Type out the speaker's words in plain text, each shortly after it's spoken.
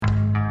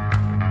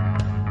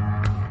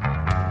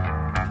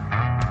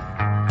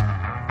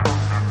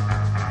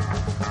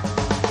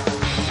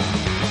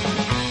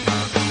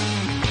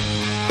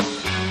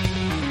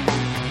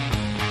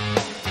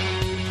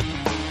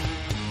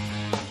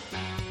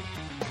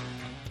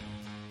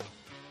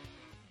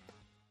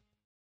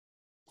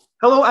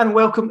Hello and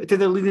welcome to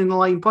the Leading the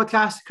Line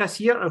podcast. Chris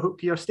here. I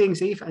hope you're staying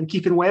safe and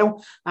keeping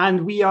well.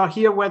 And we are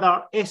here with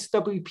our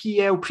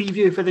SWPL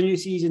preview for the new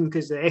season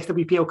because the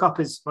SWPL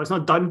Cup it's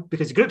not done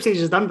because the group stage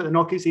is done, but the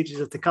knockout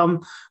stages are to come.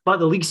 But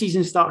the league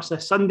season starts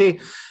this Sunday.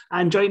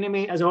 And joining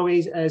me, as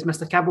always, is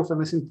Mr. Campbell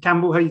Finlayson.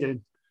 Campbell, how are you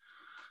doing?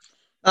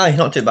 Aye,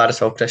 not too bad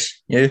at all,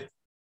 Chris. You?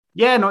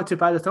 Yeah, not too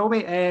bad at all,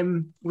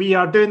 mate. We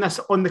are doing this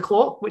on the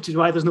clock, which is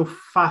why there's no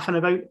faffing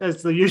about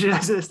as there usually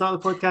is at the start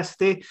of the podcast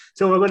today.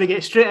 So we're going to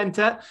get straight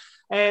into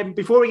it.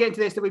 Before we get into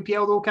the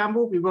SWPL though,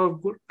 Campbell,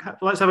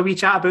 let's have a wee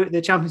chat about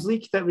the Champions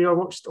League that we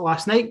watched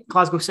last night.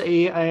 Glasgow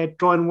City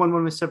drawing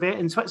 1-1 with Servette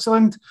in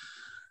Switzerland.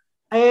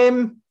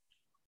 It's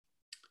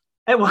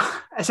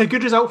a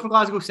good result for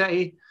Glasgow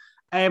City.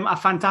 A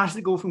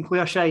fantastic goal from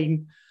Claire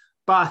Shine,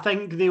 but I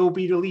think they will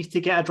be relieved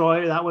to get a draw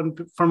out of that one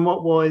from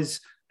what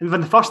was, in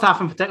the first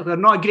half in particular,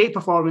 not a great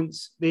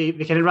performance. They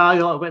kind of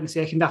rallied a little bit in the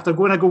second after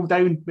going a goal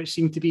down, which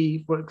seemed to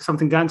be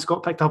something Grant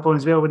Scott picked up on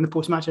as well in the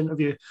post-match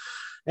interview.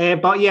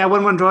 But yeah,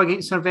 1-1 draw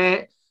against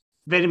Servette,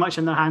 very much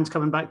in their hands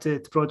coming back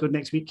to Broadwood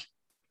next week.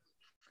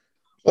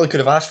 Well, they could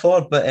have asked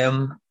for, but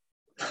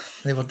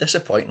they were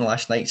disappointing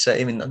last night,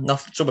 City. I mean,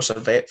 nothing, so was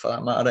Servette for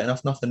that matter,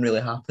 enough. Nothing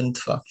really happened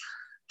for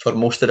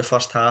most of the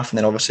first half. And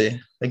then obviously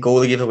the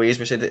goal they gave away, as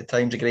we said at the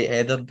time, is a great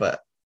header,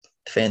 but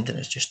defending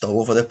is just all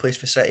over the place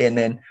for City. And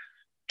then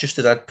just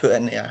as I'd put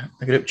in a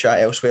group chat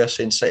elsewhere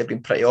saying City have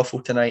been pretty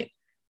awful tonight,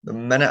 the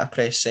minute I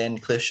pressed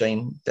send, Claire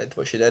Shine did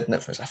what she did, and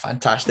it was a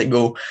fantastic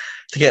goal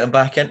to get them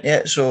back into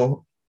it.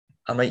 So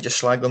I might just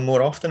slag them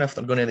more often if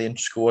they're going to then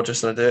score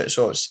just to do it.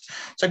 So it's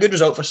a good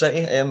result for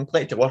City.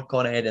 Plenty to work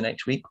on ahead of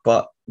next week,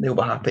 but they'll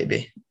be happy to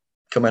be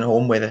coming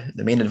home with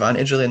the main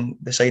advantage really, and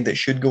the side that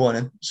should go on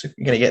and so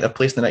going to get their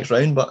place in the next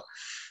round. But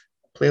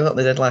play like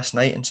they did last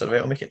night, and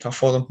Servette will make it tough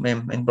for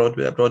them in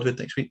Broadwood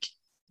next week.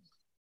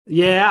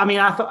 Yeah, I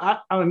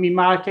mean,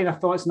 my kind of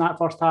thoughts in that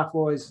first half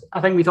was, I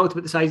think we talked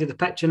about the size of the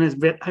pitch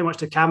and how much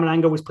the camera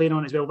angle was playing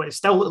on as well, but it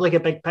still looked like a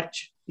big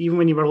pitch, even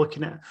when you were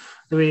looking at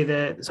the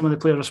way some of the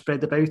players are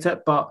spread about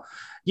it. But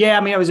yeah,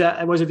 I mean, it was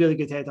a really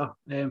good header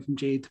from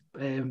Jade,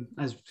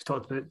 as we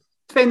talked about.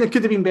 Defender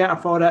could have been better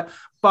for it,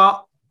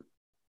 but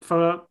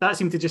for that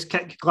seemed to just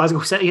kick Glasgow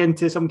City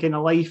into some kind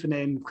of life, and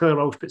then Claire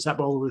Walsh puts that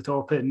ball over the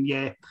top. And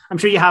yeah, I'm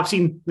sure you have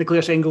seen the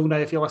Claire Shine goal now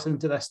if you're listening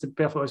to this. To be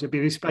perfectly honest, you'd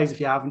be surprised if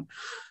you haven't.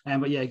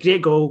 But yeah,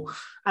 great goal,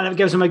 and it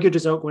gives them a good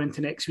result going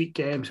into next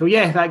week. So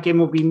yeah, that game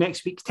will be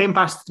next week,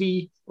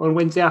 3:10 on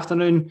Wednesday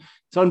afternoon.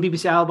 It's on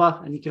BBC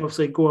Alba, and you can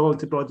obviously go along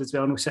to Broad as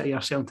well. No City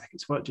are selling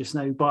tickets for it just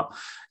now, but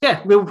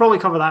yeah, we'll probably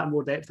cover that in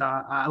more depth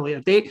at a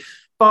later date.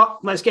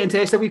 But let's get into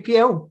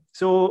SWPL.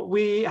 So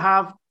we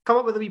have come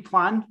up with a wee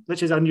plan,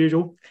 which is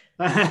unusual.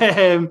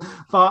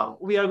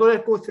 But we are going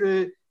to go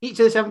through each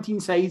of the 17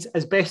 sides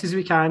as best as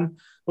we can.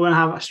 We're going to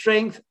have a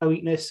strength, a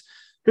weakness,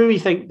 who we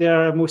think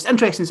their most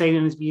interesting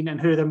signing has been, and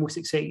who they're most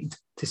excited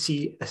to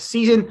see this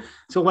season.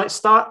 So let's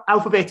start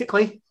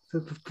alphabetically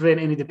to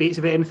prevent any debates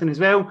about anything as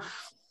well.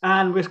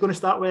 And we're going to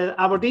start with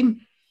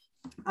Aberdeen.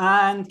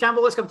 And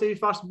Campbell, let's come to you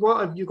first.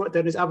 What have you got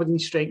down as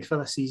Aberdeen's strength for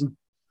this season?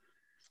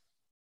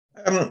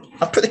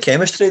 I put the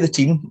chemistry of the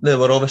team. They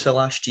were obviously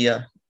last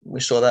year. We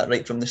saw that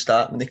right from the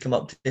start when they came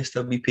up to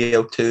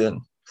SWPL 2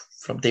 and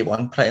from day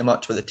one pretty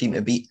much with the team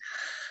to beat.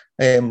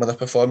 With their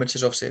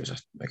performances, obviously it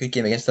was a good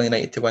game against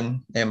United to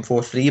win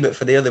 4-3, but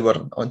for there they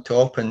were on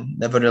top and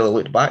never really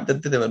looked back,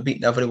 did they? They were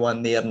beating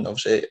everyone there, and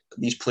obviously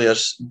these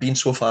players being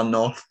so far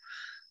north,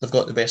 they've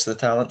got the best of the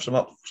talent from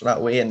up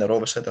that way, and they're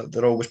always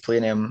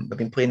playing, they've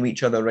been playing with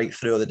each other right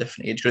through all the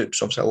different age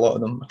groups. Obviously a lot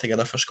of them are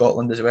together for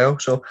Scotland as well,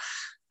 so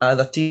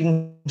the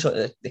team,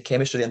 the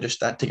chemistry and just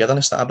that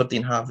togetherness that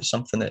Aberdeen have is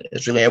something that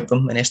has really helped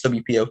them in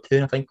SWPL 2,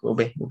 and I think will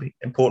be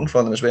important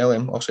for them as well,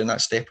 also in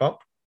that step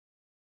up.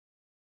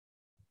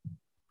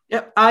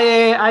 Yep,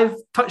 I've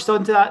touched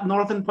on to that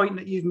northern point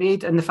that you've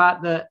made, and the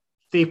fact that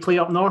they play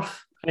up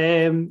north. I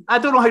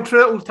don't know how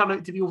true it will turn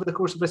out to be over the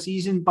course of a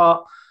season,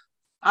 but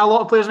a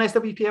lot of players in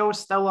SWPL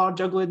still are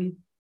juggling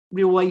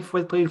real life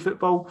with playing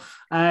football.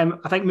 I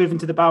think moving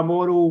to the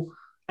Balmoral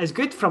is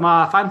good from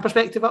a fan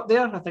perspective up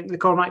there. I think the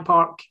Cormac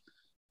Park,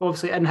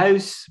 obviously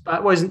in-house,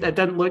 but it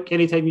didn't look,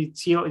 anytime you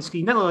see it on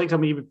screen, didn't look like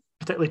somebody would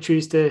particularly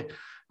choose to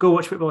go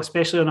watch football,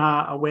 especially on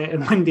a wet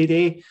and windy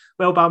day.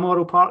 Well,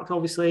 Balmoral Park,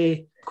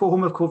 obviously,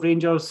 home of Cove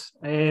Rangers,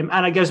 and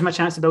it gives them a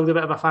chance to build a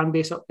bit of a fan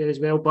base up there as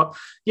well. But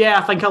yeah,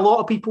 I think a lot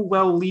of people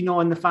will lean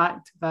on the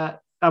fact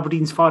that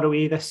Aberdeen's far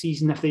away this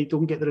season if they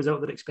don't get the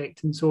result they're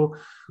expecting. So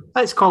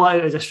let's call it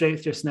out as a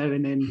strength just now,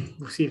 and then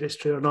we'll see if it's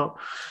true or not.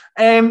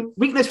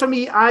 Weakness for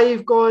me,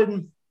 I've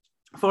gone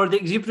for the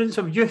exuberance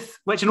of youth,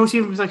 which I know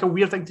seems like a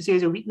weird thing to say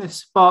as a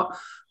weakness, but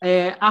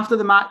after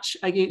the match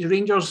against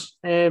Rangers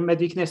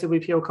midweek in the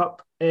SWPL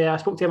Cup, I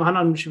spoke to Emma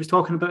Hunter, and she was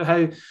talking about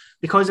how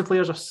because the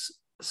players are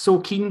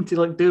so keen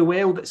to do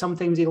well, that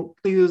sometimes they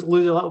lose a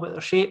little bit of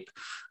their shape.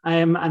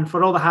 And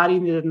for all the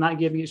harrying they did in that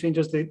game against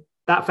Rangers,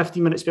 that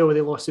 15-minute spell where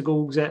they lost the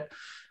goals, it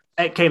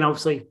kind of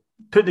obviously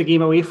put the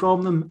game away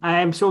from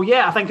them. So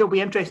yeah, I think it'll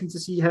be interesting to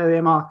see how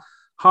Emma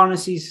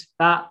harnesses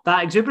that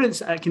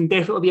exuberance. It can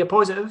definitely be a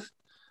positive.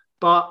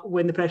 but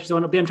when the pressure's on,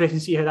 it'll be interesting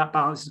to see how that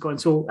balance is going.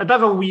 So a bit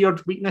of a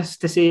weird weakness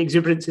to say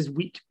exuberance is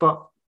weak,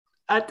 but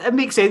it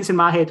makes sense in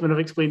my head when I've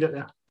explained it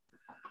there.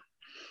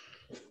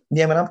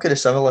 Yeah, I mean, I'm kind of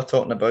similar,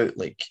 talking about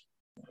like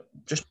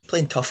just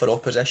playing tougher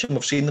opposition.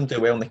 We've seen them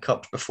do well in the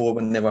Cups before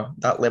when they were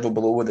that level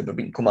below. They were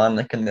beating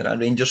Kilmarnock and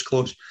Rangers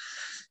close.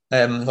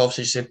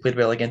 Obviously, they played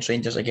well against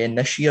Rangers again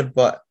this year,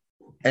 but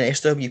in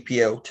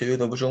SWPL too,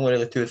 there was only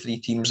really 2 or 3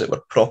 teams that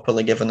were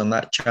properly giving them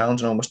that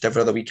challenge, and almost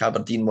every other week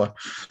Aberdeen were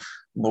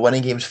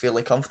winning games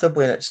fairly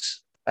comfortably. And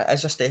it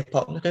is a step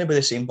up. It's going to be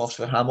the same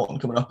obviously for Hamilton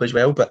coming up as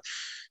well, but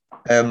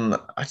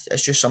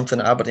it's just something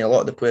that Aberdeen, a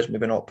lot of the players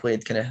maybe not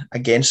played kind of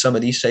against some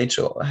of these sides,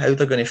 so how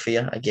they're going to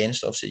fare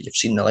against, obviously you've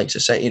seen the likes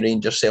of City,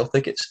 Rangers,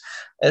 Celtic,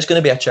 it's going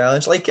to be a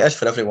challenge, like it is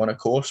for everyone of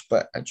course,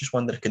 but I just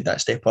wonder could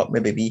that step up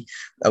maybe be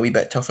a wee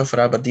bit tougher for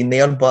Aberdeen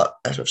there. But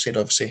as I've said,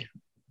 obviously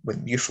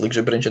with youthful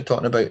exuberance you're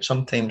talking about,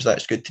 sometimes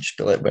that's good to just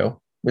be like,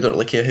 well, we don't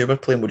really care who we're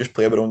playing, we'll just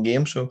play our own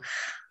game. So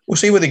we'll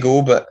see where they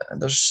go, but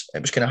it was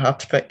kind of hard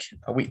to pick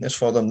a weakness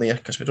for them there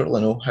because we don't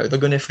really know how they're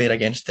going to fare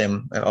against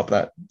them up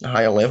that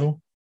higher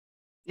level.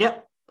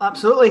 Yep,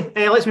 absolutely.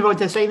 Let's move on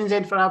to the signings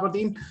then for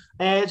Aberdeen.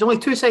 It's only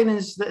 2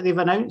 signings that they've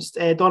announced.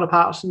 Donna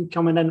Patterson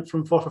coming in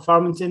from Forfar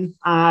Farmington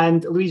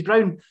and Louise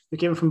Brown, who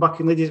came from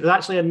Bucking Ladies. It was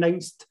actually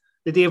announced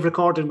the day of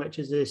recording, which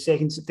is the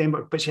 2nd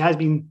September, but she has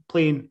been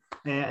playing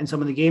in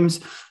some of the games.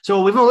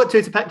 So we've only got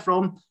 2 to pick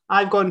from.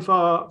 I've gone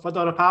for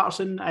Donna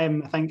Patterson.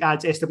 I think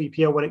adds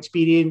SWPL one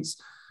experience.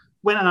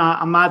 Went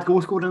on a mad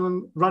goal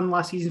scoring run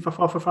last season for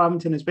Forfar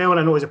Farmington as well. And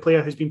I know as a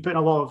player who's been putting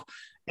a lot of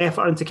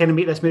effort into kind of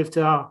make this move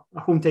to a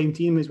hometown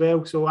team as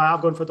well. So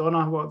I've gone for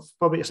Donna. What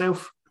about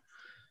yourself?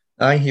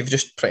 Aye, you've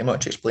just pretty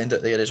much explained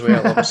it there as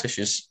well.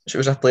 Obviously, she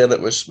was a player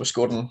that was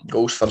scoring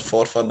goals for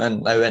Forfar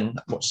and now in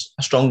what's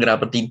a stronger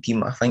Aberdeen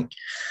team, I think.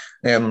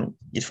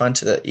 You'd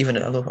fancy that even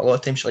a lot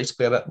of times she likes to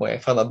play a bit more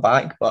further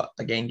back, but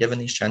again, given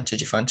these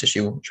chances, you fancy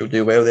she'll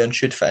do well there and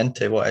should fit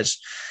into what is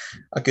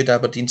a good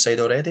Aberdeen side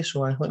already.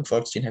 So I'm looking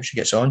forward to seeing how she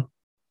gets on.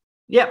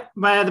 Yeah, there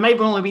might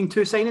have only been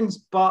 2 signings,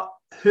 but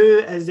who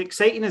is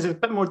exciting is a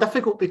bit more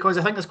difficult because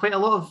I think there's quite a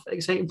lot of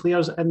exciting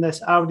players in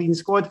this Aberdeen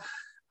squad.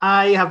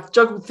 I have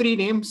juggled 3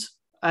 names.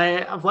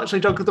 I've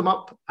literally juggled them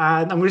up,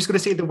 and I'm just going to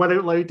say the one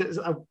out loud.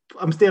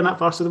 I'm staring at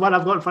first. So the one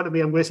I've got in front of me,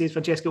 I'm going to say is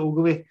Francesca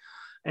Ogilvie.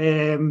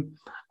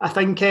 I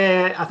think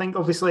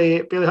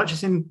obviously Bailey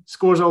Hutchison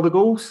scores all the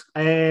goals,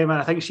 and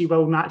I think she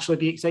will naturally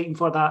be exciting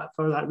for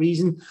that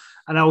reason.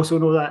 And I also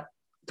know that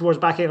towards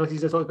back end of the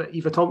season, I talked about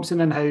Eva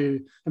Thompson and how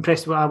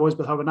impressed I was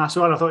with her when I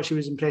saw her. I thought she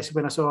was impressive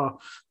when I saw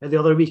her the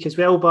other week as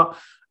well. But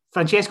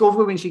Francesca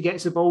Ogilvie, when she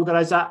gets the ball, there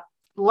is that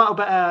little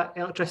bit of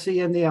electricity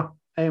in there.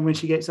 When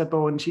she gets the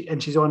ball and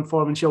she's on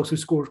form, and she also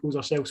scores goals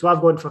herself. So I've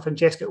gone for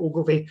Francesca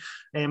Ogilvie.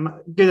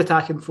 Good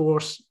attacking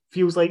force.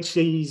 Feels like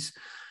she's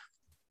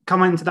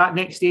coming to that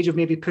next stage of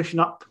maybe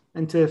pushing up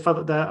into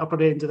the upper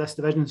end of this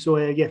division. So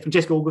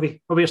Francesca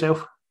Ogilvie. What about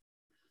yourself?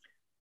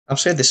 I've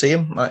said the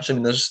same. Actually, I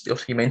mean, there's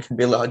you mentioned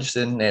Bailey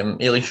Hutchison,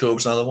 Ailey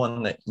Shove's another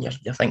one that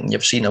you're thinking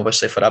you've seen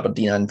obviously for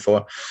Aberdeen and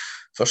for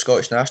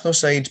Scottish national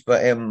sides,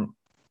 but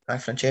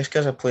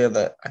Francesca's a player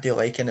that I do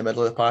like in the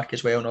middle of the park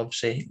as well, and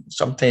obviously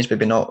sometimes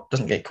maybe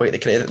doesn't get quite the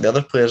credit the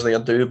other players there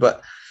do,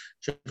 but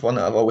she's one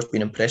that I've always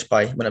been impressed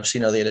by when I've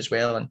seen her there as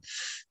well. And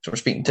from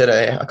speaking to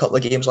her a couple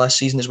of games last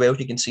season as well,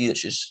 you can see that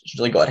she's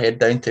really got her head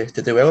down to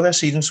do well this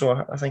season.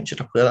 So I think she's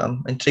a player that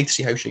I'm intrigued to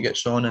see how she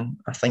gets on, and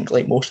I think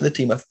like most of the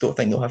team, I don't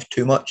think they'll have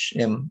too many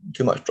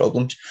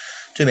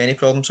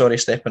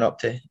problems stepping up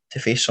to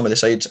face some of the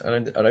sides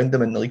around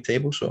them in the league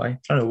table. So I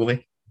try to go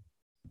away.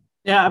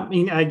 Yeah, I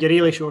mean, your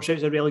Ailey Shore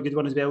shout's a really good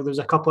one as well. There's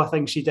a couple of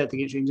things she did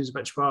against Rangers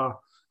which were,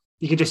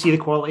 you could just see the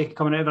quality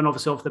coming out of it, and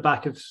obviously off the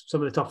back of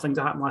some of the tough things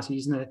that happened last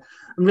season.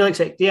 I'm really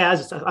excited. Yeah,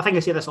 I think I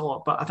say this a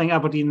lot, but I think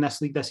Aberdeen in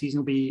this league this season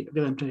will be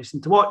really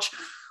interesting to watch.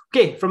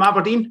 Okay, from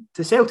Aberdeen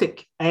to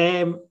Celtic.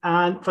 And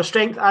for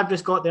strength, I've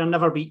just got their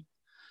never beat.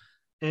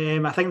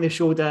 I think they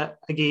showed it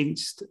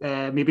against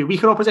maybe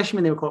weaker opposition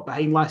when they were caught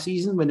behind last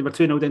season, when they were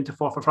 2-0 down to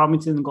Forfar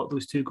Farmington and got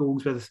those 2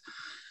 goals with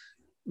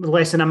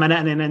less than a minute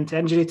and then into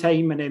injury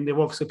time, and then they've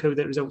obviously pulled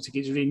out results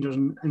against Rangers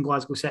and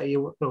Glasgow City,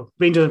 well,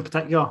 Rangers in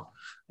particular,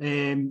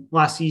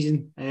 last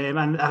season,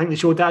 and I think they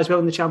showed that as well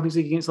in the Champions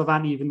League against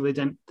Levante, even though they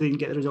didn't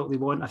get the result they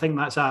want. I think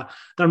that's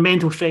their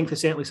mental strength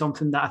is certainly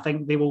something that I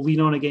think they will lean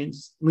on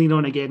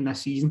again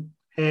this season.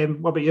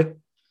 What about you?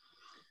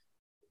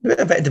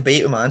 A bit of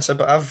debate with my answer,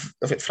 but I've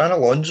got Fran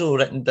Alonso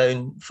written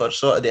down for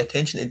sort of the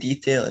attention to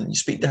detail, and you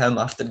speak to him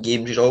after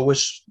games, he's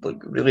always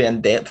like really in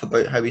depth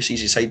about how he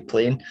sees his side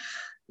playing.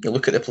 You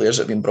look at the players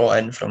that have been brought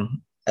in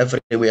from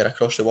everywhere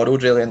across the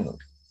world, really, and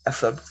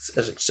if they're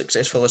as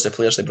successful as the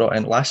players they brought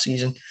in last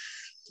season,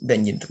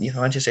 then you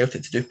fancy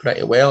Celtic to do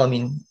pretty well. I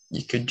mean,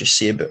 you could just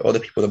say about all the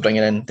people they're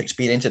bringing in, the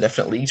experience in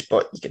different leagues,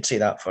 but you could say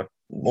that for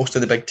most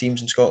of the big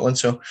teams in Scotland.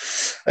 So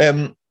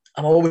I'm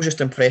always just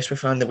impressed with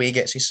Fran, the way he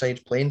gets his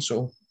side playing.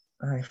 So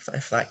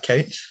if that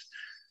counts.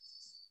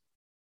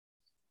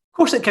 Of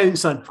course it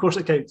counts, son. Of course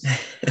it counts.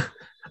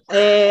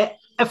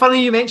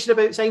 Funny you mentioned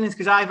about signings,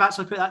 because I've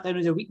actually put that down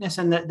as a weakness,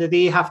 and that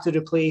they have to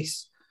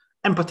replace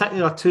in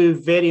particular, two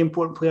very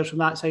important players from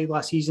that side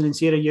last season, and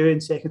Sarah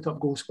Ewan, second top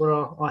goal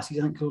scorer last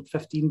season, I think scored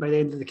 15 by the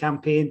end of the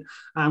campaign,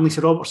 and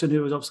Lisa Robertson,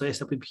 who was obviously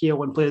SWPL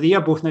One Player of the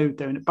Year, both now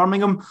down at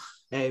Birmingham.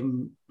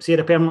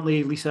 Sarah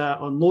permanently, Lisa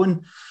on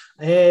loan.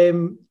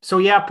 So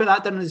yeah, I put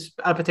that down as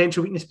a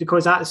potential weakness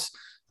because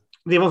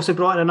they've obviously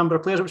brought in a number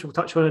of players, which we'll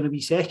touch on in a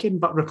wee second,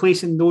 but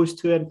replacing those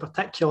two in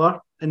particular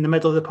in the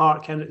middle of the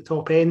park and at the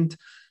top end,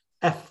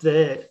 if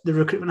the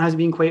recruitment hasn't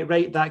been quite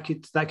right, that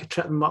could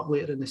trip them up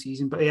later in the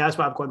season. But yeah, that's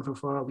what I've gone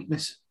for a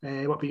weakness.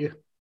 What about you?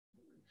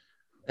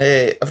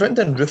 I've written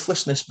down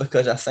ruthlessness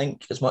because I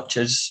think, as much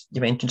as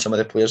you mentioned some of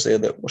the players there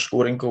that were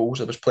scoring goals,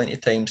 there was plenty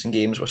of times in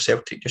games where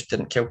Celtic just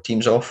didn't kill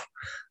teams off,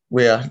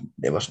 where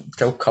they were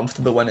still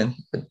comfortable winning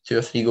with 2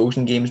 or 3 goals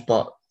in games,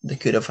 but they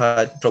should have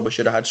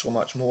had so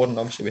much more. And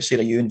obviously with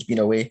Sarah Ewan's been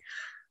away,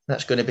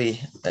 that's going to be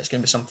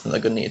something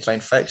they're going to need to try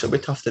and fix. It'll be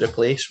tough to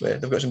replace.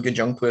 They've got some good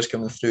young players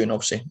coming through, and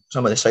obviously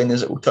some of the signings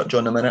that we'll touch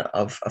on in a minute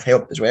have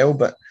helped as well.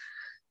 But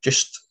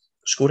just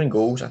scoring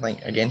goals, I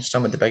think, against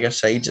some of the bigger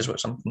sides is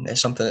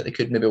something that they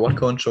could maybe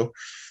work on. So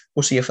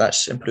we'll see if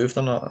that's improved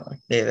or not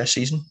this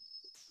season.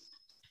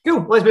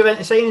 Cool. Let's move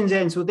into signings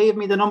then. So they've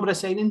made a number of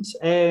signings.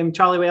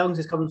 Charlie Wellings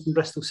is coming from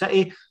Bristol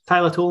City.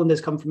 Tyler Toland has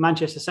come from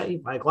Manchester City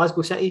by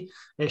Glasgow City.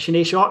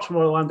 Sinead Shorts from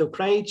Orlando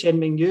Pride. Chen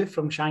Mingyu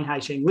from Shanghai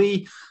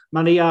Shenhui.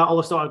 Maria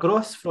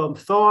Olafsdottir-Gross from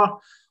Thor.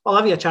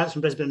 Olivia Chance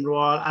from Brisbane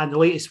Roar. And the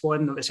latest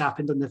one that has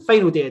happened on the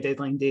final day of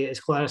deadline day is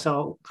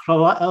Clarissa.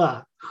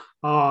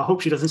 I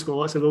hope she doesn't score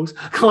lots of goals.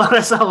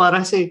 Clarissa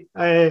Larissi,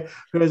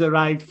 who has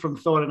arrived from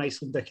Thor in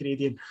Iceland, the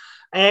Canadian.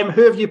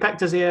 Who have you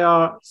picked as their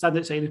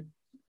standout signing?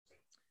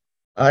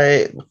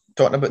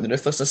 Talking about the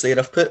ruthlessness there,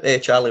 I've put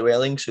Charlie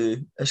Wellings, who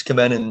has come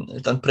in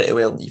and done pretty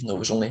well, even though it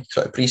was only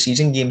sort of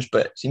pre-season games,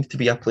 but seems to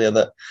be a player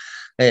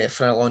that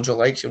Fran Alonso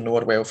likes. He'll know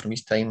her well from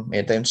his time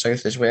down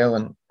south as well,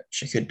 and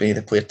she could be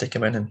the player to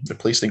come in and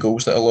replace the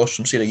goals that are lost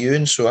from Sarah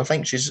Ewan. So I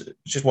think she's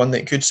one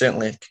that could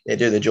certainly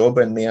do the job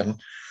in there,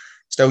 and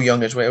still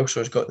young as well,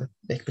 so has got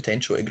the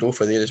potential to grow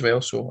for there as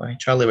well. So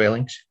Charlie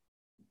Wellings.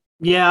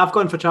 Yeah, I've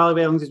gone for Charlie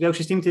Wellings as well.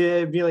 She seemed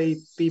to really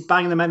be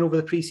banging them in over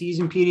the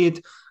pre-season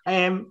period.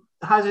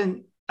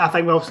 I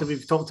think obviously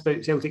we've talked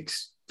about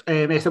Celtic's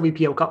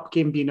SWPL Cup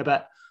game being a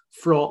bit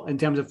fraught in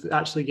terms of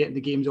actually getting the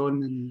games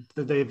on and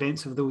the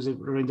events of those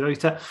around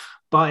about it.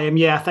 But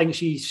I think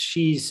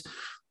she's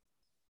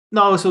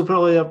not also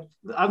probably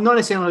I'm not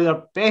necessarily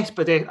their best,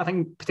 but I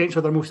think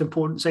potentially their most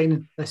important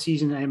signing this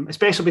season,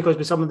 especially because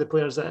with some of the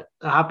players that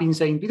have been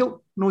signed, we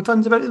don't know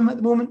tons about them at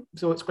the moment,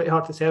 so it's quite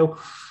hard to tell.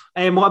 What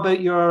about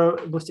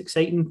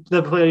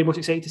the player you're most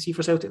excited to see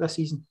for Celtic this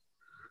season?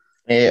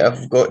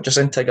 I've got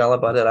Jacinta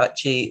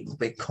Galabardarachi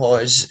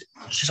because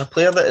she's a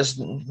player that is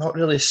not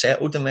really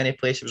settled in many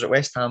places. She was at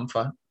West Ham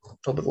for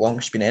probably the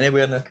longest she's been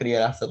anywhere in her career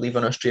after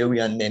leaving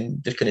Australia, and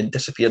then just kind of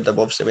disappeared. They've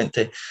obviously went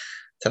to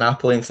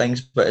Napoli and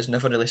things, but has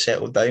never really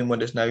settled down.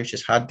 Whereas now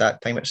she's had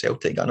that time at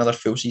Celtic, got another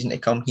full season to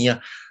come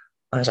here.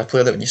 And as a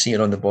player that when you see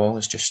her on the ball,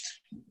 it's just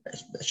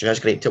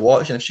great to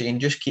watch. And if she can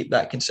just keep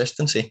that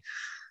consistency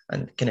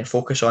and kind of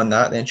focus on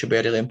that, then she'll be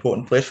a really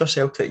important player for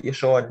Celtic. You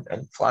saw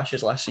in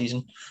flashes last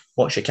season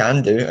what she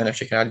can do, and if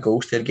she can add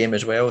goals to her game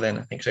as well, then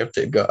I think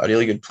Celtic have got a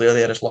really good player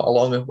there,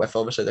 along with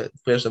obviously the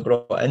players they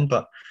brought in,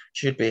 but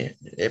she should be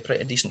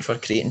pretty decent for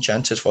creating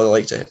chances for the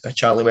likes of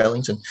Charlie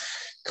Wellings and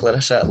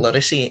Clarissa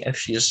Larissi if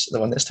she's the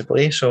one that's to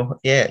play. So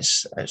yeah,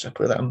 it's a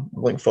player that I'm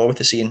looking forward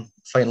to seeing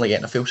finally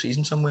getting a full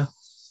season somewhere.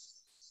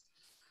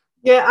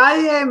 Yeah,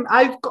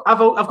 I've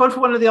gone for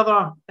one of the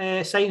other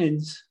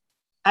signings.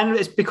 And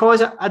it's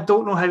because I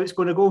don't know how it's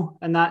going to go,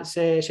 and that's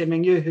Shen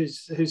Mingyu,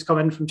 who's come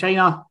in from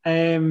China.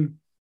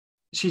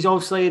 She's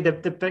obviously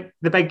the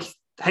big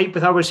hype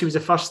with her was she was the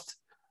first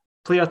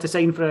player to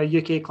sign for a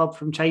UK club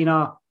from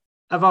China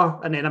ever,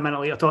 and then a minute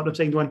later Tottenham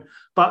signed one.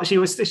 But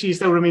she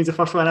still remains the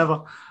first one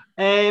ever.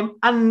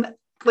 And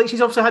like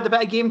she's obviously had a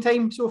bit of game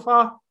time so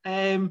far.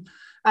 And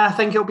I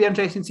think it'll be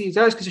interesting to see how it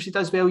goes, because if she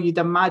does well, you'd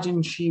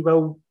imagine she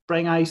will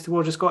bring eyes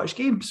towards a Scottish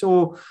game.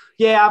 So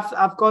yeah,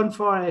 I've gone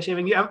for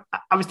Shaving You.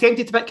 I was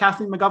tempted to pick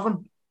Kathleen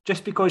McGovern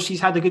just because she's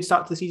had a good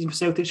start to the season for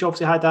Celtic. She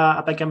obviously had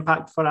a big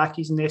impact for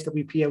Accies in the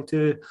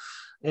SWPL2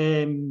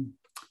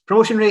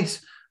 promotion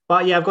race.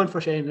 But yeah, I've gone for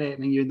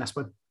Shaving You in this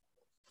one.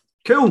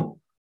 Cool.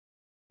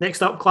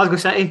 Next up, Glasgow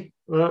City.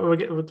 We're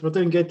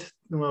doing good.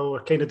 Well,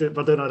 we're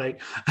doing all right.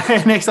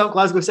 Next up,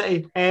 Glasgow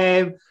City.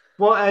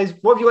 What have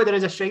you got there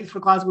as a strength for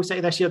Glasgow City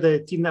this year? The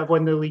team that have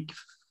won the league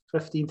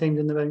 15 times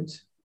in the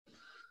bounce.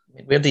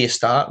 Where do you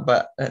start?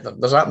 But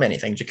there's that many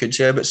things you could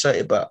say about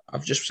City, but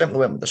I've just simply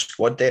went with the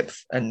squad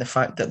depth and the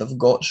fact that they've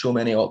got so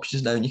many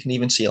options now. And you can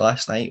even see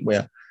last night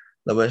where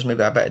there was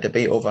maybe a bit of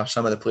debate over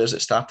some of the players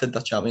that started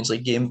the Champions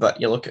League game, but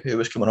you look at who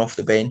was coming off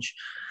the bench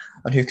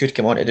and who could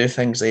come on to do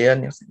things there,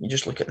 and you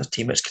just look at their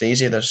team, it's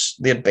crazy.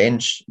 Their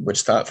bench would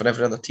start for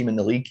every other team in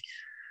the league.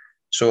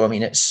 So I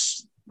mean,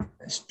 it's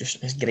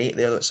great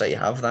there that City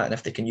have that, and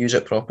if they can use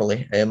it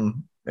properly,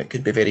 it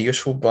could be very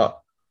useful. But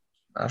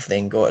I've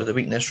then got the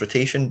weakness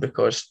rotation,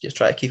 because you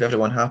try to keep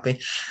everyone happy.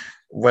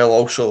 while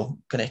also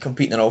kind of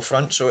competing on all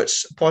fronts. So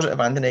it's positive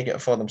and a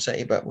negative for them,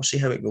 City, but we'll see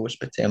how it goes.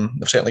 But they've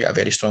certainly got a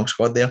very strong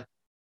squad there.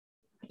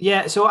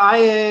 Yeah, so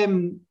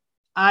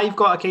I've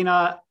got a kind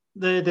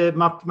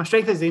of my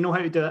strength is they know how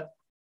to do it.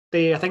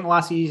 I think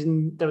last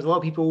season there was a lot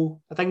of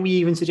people. I think we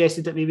even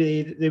suggested that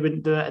maybe they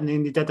wouldn't do it, and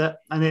then they did it.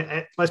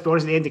 And let's be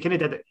honest, at the end they kind of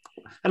did it.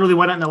 I know they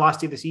won it in the last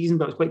day of the season,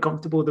 but it was quite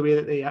comfortable the way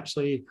that they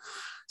actually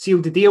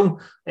sealed the deal.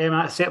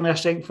 That's certainly a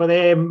strength for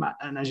them,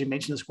 and as you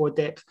mentioned, the squad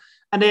depth.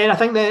 And then I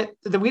think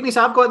the weakness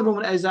I've got at the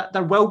moment is that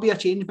there will be a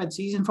change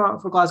mid-season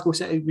for Glasgow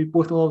City. We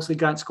both know obviously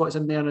Grant Scott's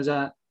in there as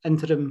an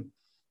interim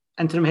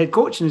head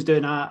coach and is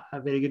doing a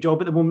very good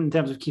job at the moment in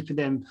terms of keeping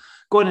them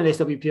going in the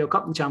SWPL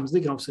Cup and Champions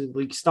League, and obviously the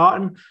league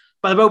starting.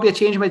 But there will be a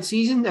change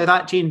mid-season. Now,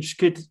 that change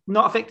could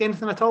not affect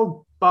anything at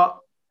all. But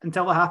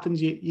until it happens,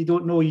 you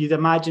don't know. You'd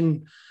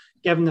imagine,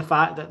 given the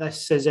fact that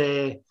this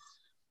is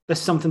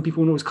something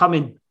people know is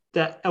coming,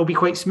 that it'll be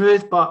quite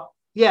smooth. But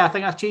yeah, I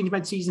think a change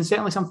mid-season,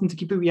 certainly something to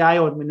keep a wee eye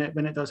on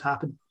when it does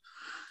happen.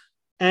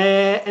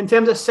 In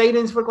terms of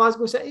signings for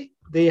Glasgow City,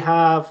 they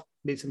have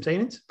made some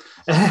signings.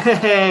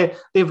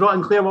 They've brought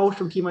in Claire Walsh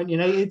from Keymountain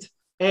United.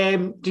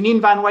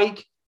 Janine Van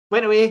Wyk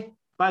went away,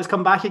 but has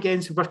come back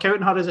again, so we're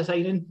counting her as a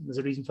signing. There's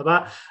a reason for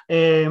that.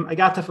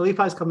 Agata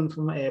Filipa is coming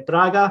from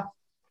Braga.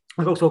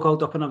 We've also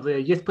called up another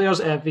youth players.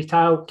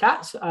 Vital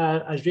Katz,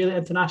 Israeli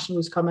international,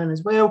 has come in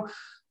as well.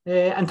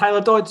 And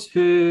Tyler Dodds,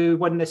 who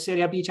won the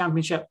Serie B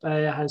Championship,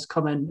 has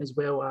come in as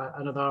well,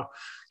 another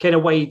kind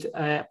of wide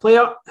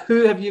player.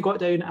 Who have you got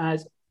down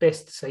as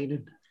best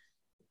signing?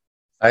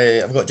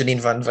 I've got Janine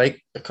Van Wyk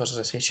because, as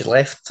I say, she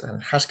left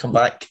and has come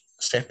back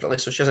separately,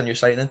 so she's a new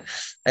signing.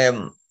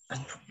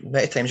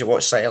 Many times you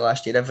watched City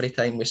last year, every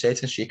time we said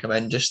since she came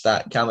in, just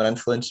that camera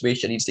influence way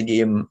she reads the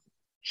game,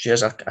 she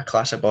is a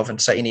class above,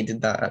 and City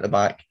needed that at the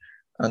back.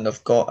 And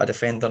they've got a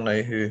defender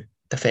now who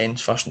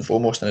defends first and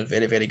foremost and is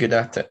very, very good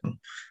at it, and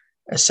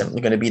is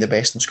simply going to be the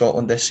best in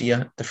Scotland this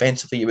year,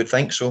 defensively, you would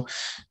think. So,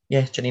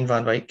 yeah, Janine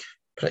Van Wyk,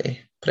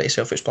 pretty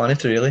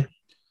self-explanatory, really.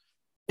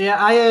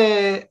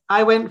 Yeah,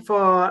 I went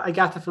for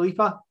Agata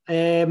Filipa,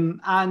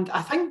 and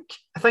I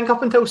think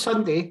up until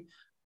Sunday,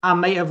 I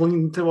might have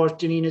leaned towards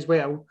Janine as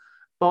well.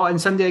 But on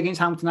Sunday against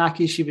Hamilton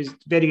Accies, she was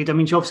very good. I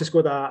mean, she obviously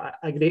scored a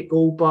great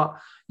goal, but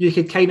you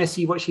could kind of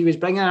see what she was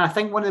bringing. And I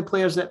think one of the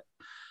players that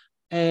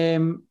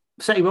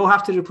City will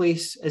have to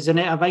replace is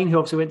Zanetta Vine, who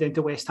obviously went down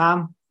to West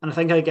Ham. And I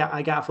think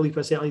Agata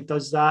Filipa certainly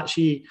does that.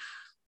 She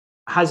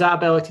has that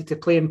ability to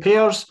play in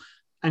pairs,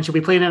 and she'll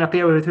be playing in a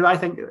pair with who I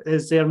think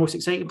is their most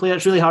exciting player.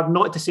 It's really hard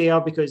not to say her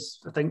because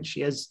I think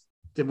she is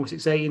the most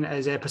exciting,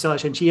 is Priscilla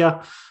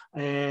Chinchilla,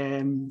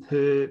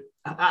 who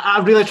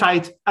I really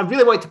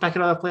wanted to pick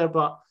another player,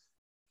 but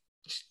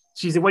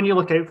she's the one you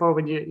look out for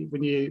when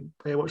you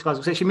watch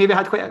Glasgow City. She maybe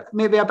had a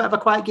bit of a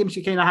quiet game.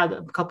 She kind of had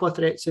a couple of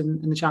threats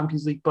in the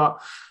Champions League, but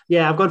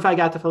yeah, I've gone for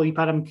Agata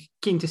Filipa. I'm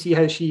keen to see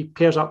how she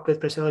pairs up with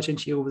Priscilla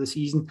Chinchilla over the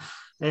season.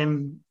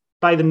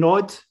 By the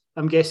nod,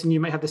 I'm guessing you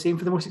might have the same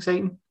for the most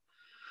exciting.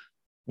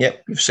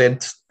 Yep, you've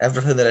said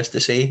everything there is to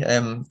say.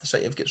 The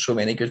City have got so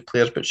many good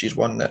players, but she's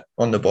one that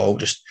on the ball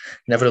just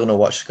never really know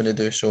what she's going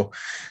to do. So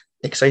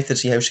excited to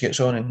see how she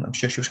gets on, and I'm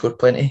sure she'll score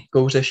plenty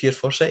goals this year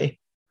for City.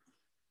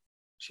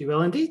 She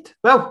will indeed.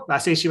 Well, I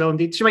say she will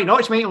indeed. She might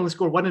not. She might only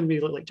score one and maybe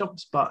look like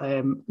jumps. But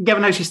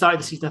given how she started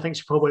the season, I think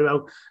she probably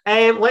will.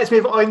 Let's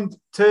move on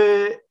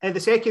to the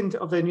second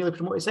of the newly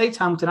promoted sides,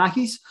 Hamilton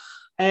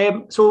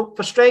Accies. So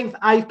for strength,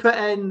 I put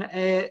in.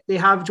 They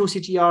have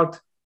Josie Giard.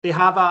 They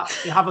have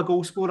a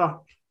goal scorer,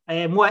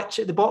 which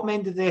at the bottom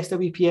end of the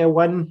SWPL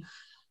 1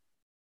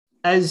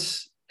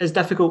 is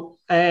difficult.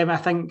 I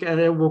think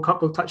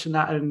we'll touch on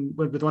that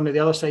with one of the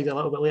other sides a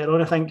little bit later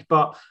on, I think.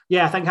 But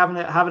yeah, I think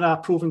having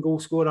a proven goal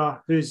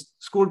scorer who's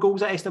scored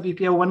goals at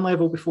SWPL 1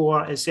 level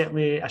before is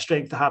certainly a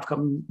strength to have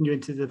coming new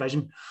into the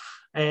division.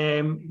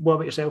 What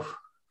about yourself?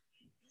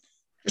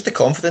 Just the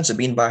confidence of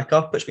being back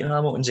up. It's been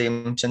Hamilton's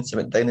aim since they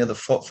went down there. They've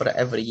fought for it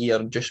every year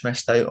and just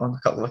missed out on a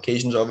couple of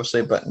occasions,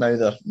 obviously. But now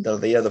they're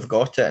there, they've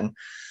got it, and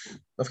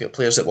they've got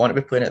players that want to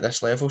be playing at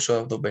this level,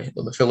 so they'll be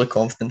full of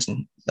confidence,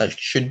 and that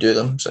should do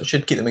them. So it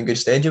should keep them in good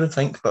stead, you would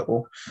think. But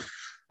we'll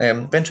be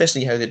interested to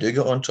see how they do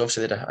get on. So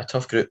obviously they had a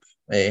tough group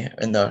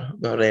in their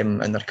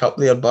cup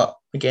there, but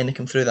again they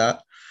come through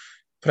that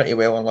pretty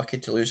well. Unlucky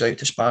to lose out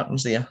to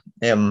Spartans there.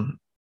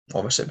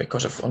 Obviously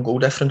because of on goal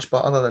difference,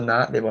 but other than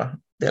that,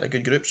 they're a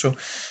good group. So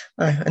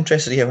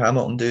interested to see how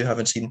Hamilton do.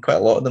 Haven't seen quite a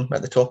lot of them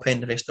at the top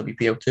end of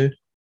SWPL too.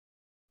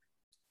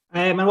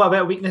 And what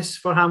about a weakness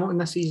for Hamilton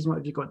this season? What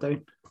have you got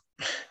down?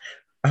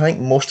 I think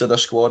most of their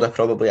squad are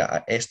probably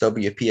at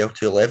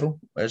SWPL2 level.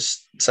 It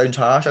sounds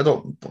harsh, I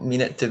don't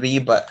mean it to be,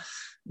 but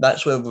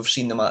that's where we've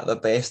seen them at their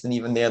best. And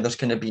even there's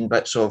kind of been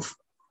bits of,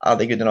 are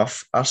they good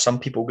enough? Are some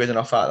people good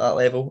enough at that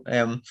level?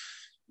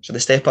 So the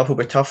step up will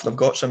be tough. They've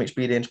got some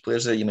experienced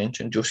players that you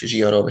mentioned, Josie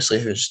Giard, obviously,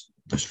 who's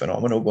just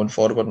phenomenal going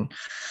forward.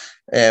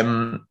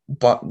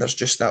 But there's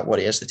just that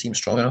worry, is the team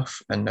strong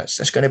enough? And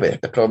it's going to be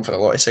the problem for a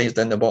lot of sides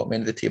down the bottom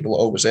end of the table. It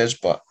always is.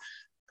 But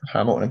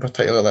Hamilton in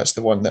particular, that's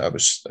the one that I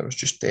was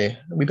just a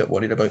wee bit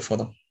worried about for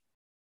them.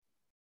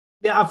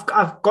 Yeah,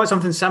 I've got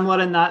something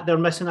similar in that they're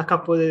missing a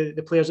couple of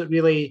the players that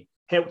really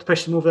helped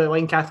push them over the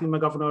line. Kathleen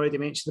McGovern already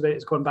mentioned about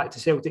it's going back to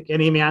Celtic,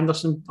 and Amy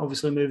Anderson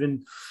obviously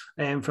moving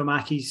from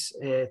Accies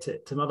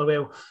to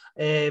Motherwell.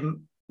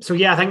 So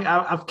yeah, I think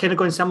I've kind of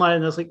gone similar,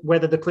 and it's like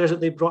whether the players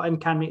that they brought in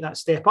can make that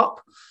step up.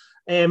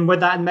 With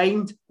that in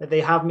mind,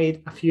 they have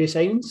made a few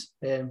signings,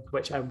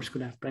 which I'm just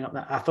going to bring up.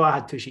 That I thought I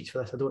had 2 sheets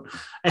for this, I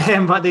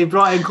don't. But they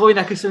brought in Chloe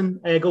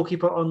Nicholson,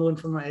 goalkeeper on loan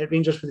from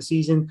Rangers for the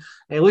season,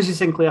 Lucy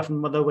Sinclair from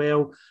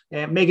Motherwell,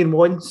 Megan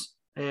Wands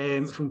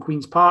from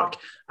Queen's Park,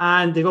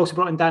 and they've also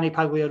brought in Danny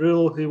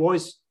Pagliarulo, who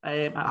was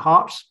at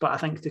Hearts, but I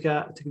think took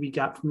a wee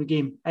gap from the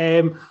game.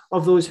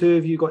 Of those, who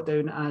have you got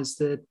down as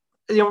the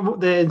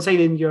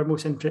signing you're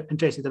most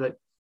interested about?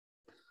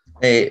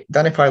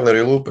 Danny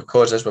Pagliarulo,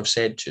 because as we've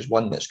said, she's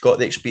one that's got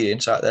the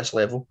experience at this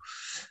level.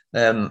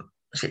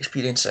 She's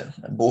experience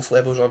at both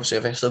levels, obviously,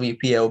 of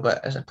SWPL,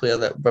 but as a player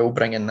that will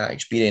bring in that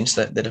experience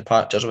that the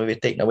departures will be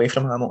taken away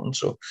from Hamilton.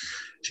 So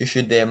she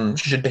should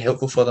be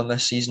helpful for them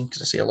this season,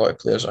 because I see a lot of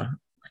players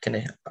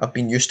have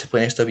been used to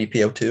playing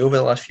SWPL too over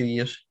the last few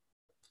years.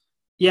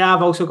 Yeah,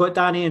 I've also got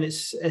Danny, and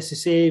it's the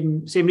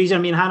same reason.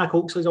 I mean, Hannah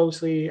Coxley's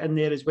obviously in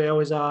there as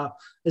well as an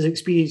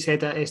experienced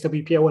head at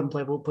SWPL and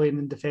level playing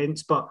in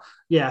defence. But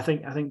yeah, I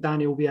think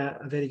Danny will be a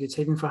very good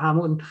signing for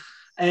Hamilton.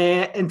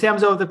 In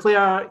terms of the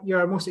player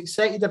you're most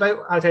excited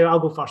about, I'll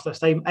go first this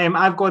time.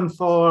 I've gone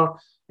for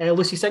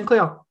Lucy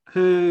Sinclair,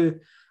 who,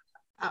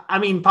 I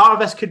mean, part of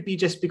this could be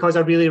just because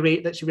I really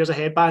rate that she wears a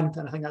headband,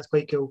 and I think that's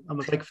quite cool.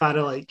 I'm a big fan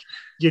of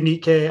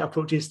unique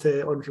approaches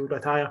to on-field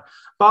attire.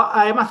 But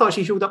I thought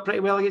she showed up pretty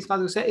well against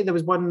Glasgow City. There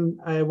was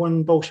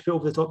one ball she put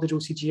over the top to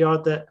Josie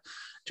Giard that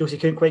Josie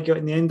couldn't quite get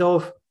in the end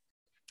of.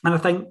 And I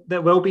think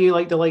that will be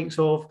like the likes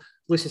of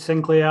Lucy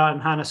Sinclair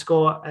and Hannah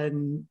Scott,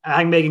 and I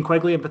think Megan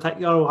Quigley in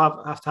particular will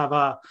have to have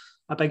a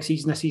big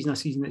season this season, a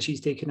season that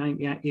she's taken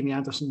Amy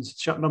Anderson's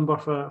shirt number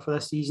for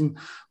this season.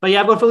 But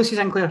yeah, I've gone for Lucy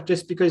Sinclair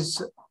just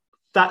because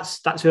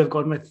that's who I've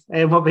gone with.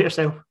 What about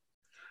yourself?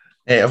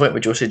 I went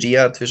with Josie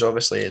Giard, who's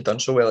obviously done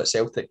so well at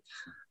Celtic.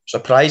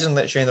 Surprising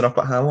that she ended up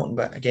at Hamilton,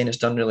 but again, has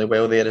done really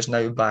well there. Is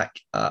now back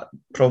at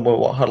probably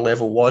what her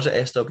level was at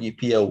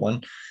SWPL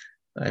 1.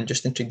 And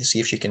just intrigued to see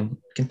if she can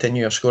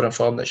continue her scoring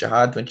form that she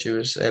had when she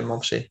was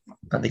obviously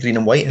at the green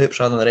and white hoops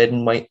rather than the red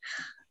and white.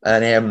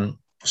 And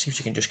see if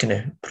she can just kind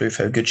of prove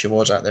how good she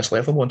was at this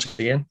level once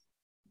again.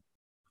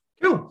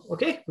 Cool.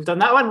 Okay, we've done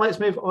that one. Let's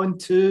move on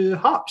to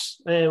Hearts.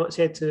 Let's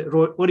head to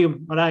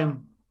Oriam.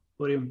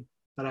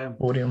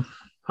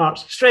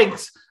 Hearts.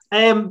 Strengths.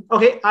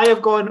 Okay, I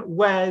have gone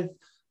with...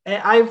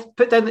 I've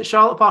put down that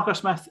Charlotte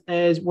Parker-Smith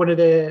is one of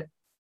the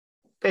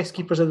best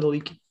keepers in the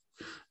league.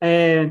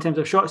 In terms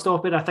of shot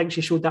stopping, I think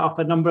she showed that up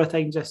a number of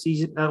times this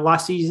season,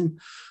 last season.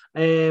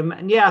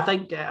 And yeah,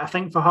 I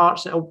think for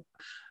Hearts,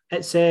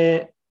 it's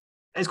going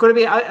to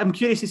be... I'm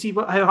curious to see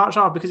how Hearts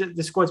are, because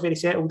the squad's very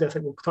settled. I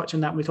think we'll touch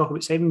on that when we talk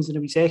about Simons in a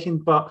wee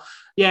second. But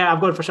yeah,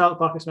 I've gone for Charlotte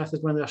Parker-Smith as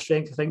one of their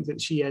strengths. I think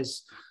that she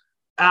is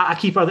a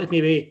keeper that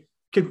maybe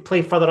could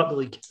play further up the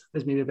league,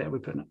 is maybe a better way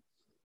of putting it.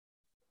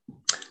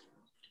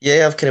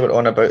 Yeah, I've kind of went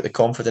on about the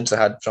confidence they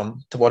had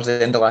from towards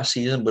the end of last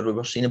season, where we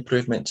were seeing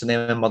improvements in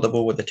them and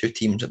Motherwell with the 2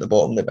 teams at the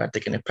bottom that we had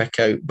to kind of pick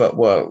out, but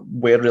we're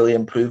really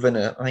improving.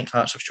 I think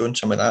Hearts have shown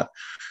some of that.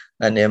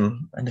 And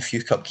in the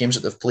few cup games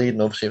that they've played,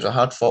 and obviously it was a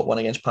hard-fought one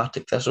against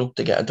Partick Thistle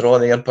to get a draw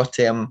there, but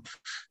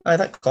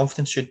that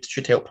confidence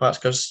should help Hearts,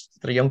 because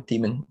they're a young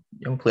team and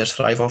young players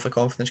thrive off of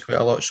confidence quite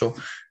a lot, so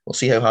we'll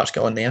see how Hearts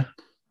get on there.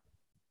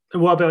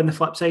 And what about on the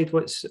flip side?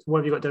 What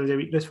have you got down as a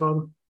weakness for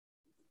them?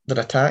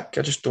 Their attack.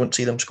 I just don't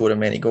see them scoring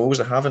many goals.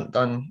 They haven't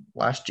done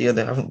last year.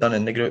 They haven't done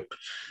in the group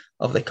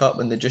of the cup,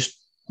 and they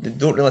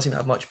don't really seem to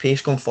have much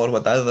pace going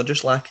forward either. They're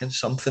just lacking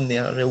something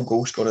there, a real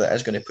goal scorer that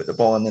is going to put the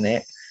ball in the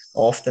net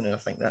often, and I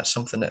think that's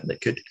something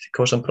that could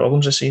cause them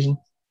problems this season.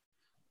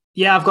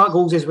 Yeah, I've got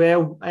goals as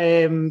well.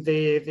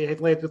 They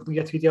had led with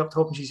Leah Tweedy up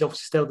top, and she's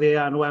obviously still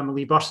there. I know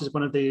Emily Burst is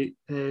one of the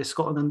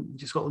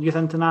Scotland Youth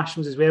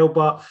Internationals as well,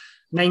 but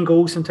 9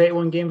 goals in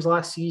 21 games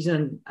last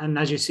season, and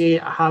as you say,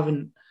 I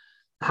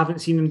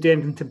haven't seen them do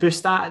anything to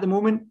boost that at the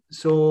moment.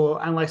 So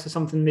unless there's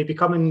something maybe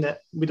coming that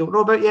we don't know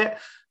about yet.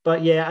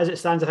 But yeah, as it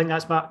stands, I think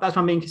that's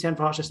my main concern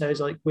for Hearts just now,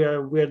 is like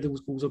where those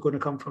goals are going to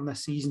come from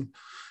this season.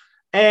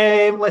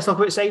 Let's talk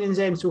about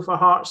signings. So for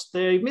Hearts,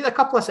 they made a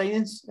couple of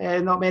signings,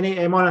 not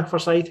many. Mona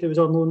Forsyth, who was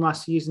on loan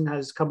last season,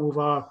 has come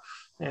over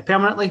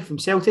permanently from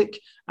Celtic,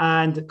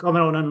 and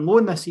coming on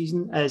loan this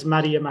season is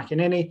Maria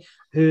McInerney,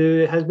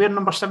 who has wearing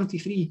number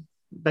 73.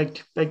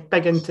 Big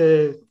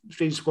into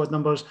strange squad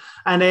numbers,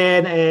 and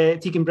then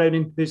Tegan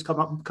Browning, who's come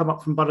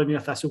up from Burren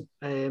Thistle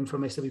from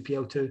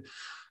SWPL 2.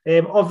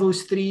 Of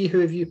those 3, who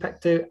have you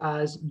picked out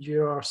as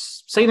your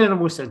signing of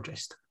most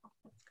interest?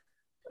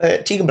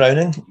 Tegan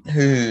Browning,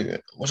 who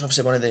was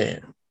obviously one of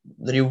the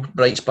real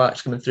bright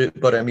sparks coming through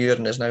Burren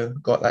and has now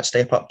got that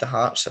step up to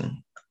Hearts, and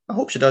I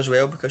hope she does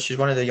well, because she's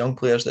one of the young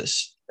players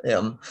that's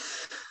kind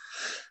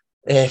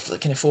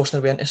of forcing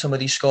her way into some of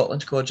these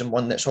Scotland squads, and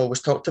one that's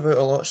always talked about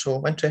a lot. So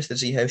I'm interested to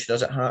see how she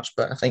does at Hearts,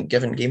 but I think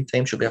given game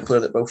time, she'll be a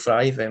player that will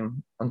thrive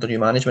under new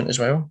management as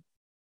well.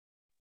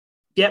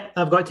 Yep,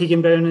 I've got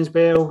Tegan Brown as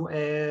well.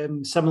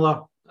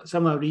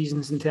 Similar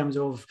reasons in terms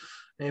of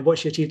what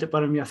she achieved at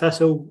Birmingham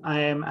Thistle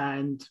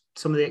and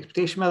some of the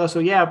expectation with her. So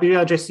yeah, I'll be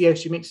really interested to see how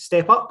she makes a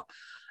step up.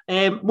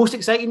 Most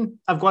exciting,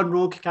 I've gone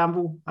Rogue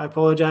Campbell. I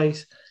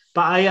apologise,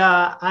 but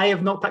I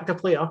have not picked a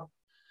player,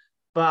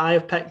 but I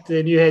have picked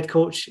the new head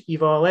coach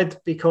Eva Lid,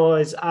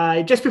 because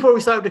just before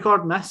we started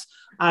recording this,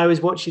 I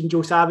was watching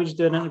Joe Savage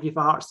do an interview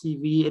for Hearts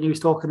TV, and he was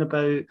talking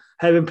about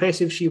how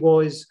impressive she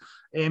was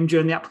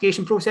during the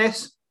application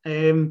process.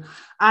 And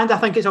I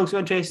think it's also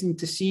interesting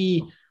to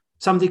see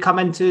somebody come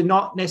into,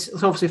 not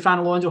necessarily, obviously Fran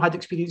Alonso had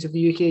experience of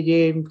the UK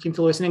game, came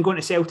to Lewis, and then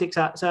going to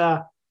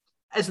Celtics.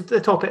 It's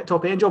the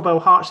top end job. While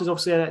Hearts is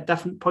obviously at a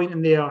different point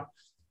in their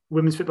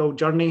women's football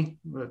journey.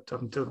 I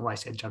don't know why I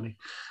said journey.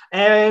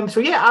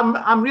 So yeah,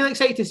 I'm really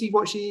excited to see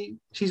what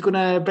she's going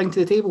to bring to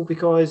the table,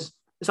 because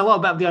it's a little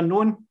bit of the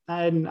unknown,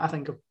 and I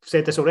think I've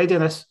said this already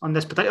on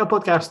this particular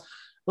podcast.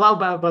 A little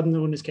bit of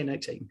unknown is kind of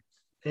exciting.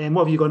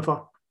 What have you gone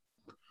for?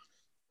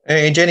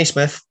 Jenny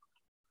Smith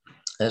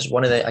is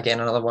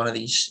another one of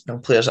these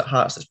young players at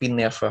Hearts that's been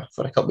there for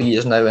a couple of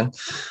years now, and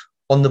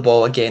on the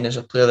ball again is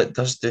a player that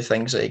does do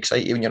things that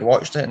excite you when you're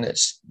watching it,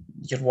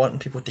 and you're wanting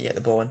people to get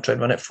the ball and try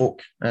and run at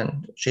folk,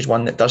 and she's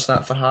one that does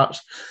that for Hearts.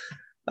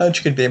 And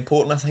she could be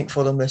important, I think,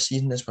 for them this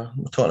season, as we're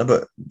talking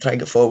about trying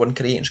to get forward and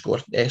create and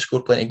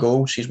score plenty of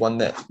goals. She's one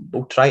that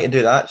will try to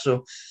do that.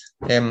 So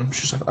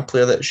she's a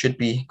player that should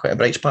be quite a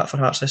bright spot for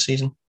Hearts this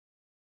season.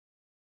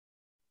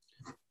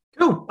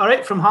 Cool. All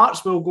right, from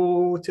Hearts, we'll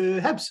go to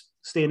Hibs,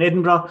 stay in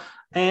Edinburgh.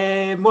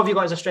 What have you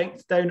got as a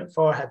strength down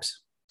for Hibs?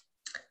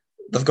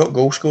 They've got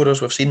goal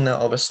scorers. We've seen that,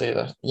 obviously.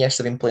 Yes,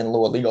 they've been playing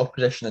lower league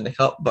opposition in the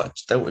Cup, but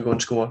still to go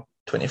and score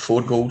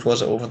 24 goals,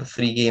 was it, over the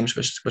 3 games,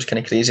 was kind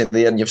of crazy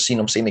there. And you've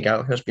seen Sammy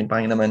Gallagher's been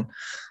banging them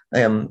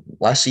in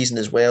last season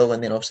as well.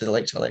 And then obviously the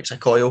likes of Alexa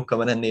Coyle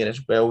coming in there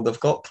as well. They've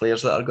got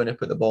players that are going to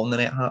put the ball in the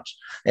net,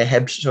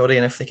 Hibs,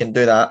 and if they can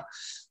do that,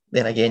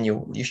 then again,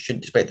 you should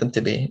expect them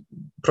to be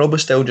probably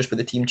still just with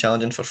the team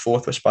challenging for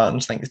 4th with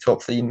Spartans. I think the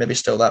top 3 maybe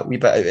still that wee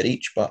bit out of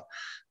reach, but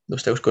they'll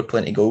still score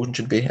plenty of goals and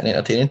should be an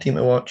entertaining team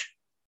to watch.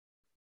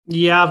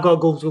 Yeah, I've got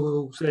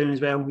goals down as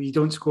well. You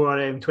don't score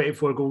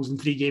 24 goals in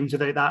 3 games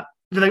without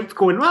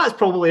going, well, that's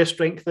probably a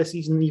strength this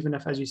season, even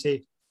if, as you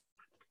say,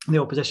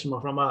 the opposition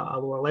were from a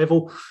lower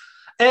level.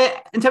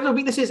 In terms of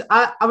weaknesses,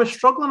 I was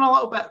struggling a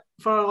little bit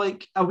for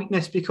like a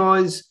weakness,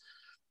 because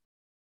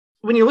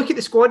when you look at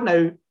the squad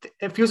now,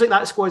 it feels like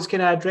that squad's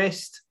kind of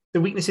addressed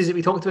the weaknesses that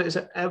we talked about.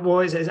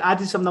 It's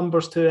added some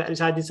numbers to it.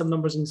 It's added some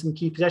numbers in some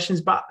key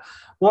positions. But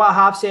what I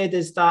have said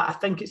is that I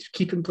think it's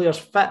keeping players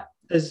fit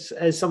is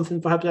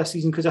something for Hibs this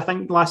season, because I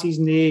think last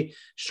season they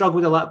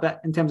struggled a little bit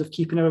in terms of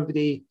keeping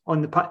everybody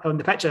on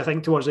the pitch. I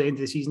think towards the end of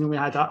the season only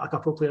had a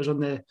couple of players on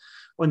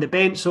the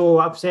bench. So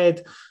I've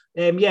said,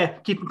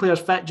 keeping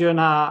players fit during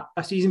a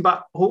season,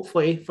 but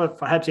hopefully for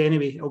Hibs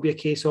anyway, it'll be a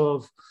case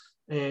of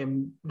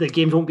the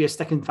games won't be as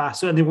thick and fast,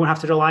 so and they won't have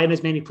to rely on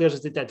as many players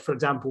as they did. For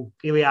example,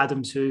 Hayley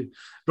Adams, who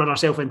run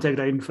herself into the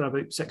ground for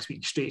about 6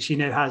 weeks straight, she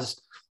now has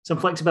some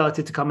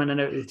flexibility to come in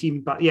and out of the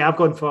team. But yeah, I've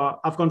gone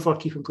for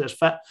keeping players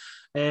fit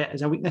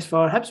as a weakness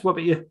for Hibs. What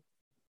about you?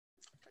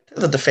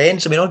 The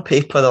defence, on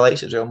paper, the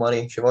likes of Joel Murray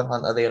and Siobhan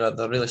Hunter,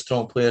 they're really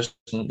strong players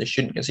and they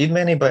shouldn't concede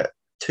many, but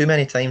too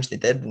many times they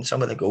did, and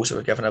some of the goals that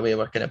were given away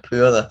were kind of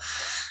poor.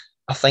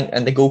 I think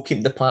in the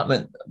goalkeeping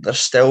department, they're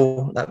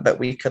still that bit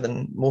weaker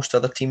than most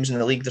other teams in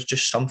the league. There's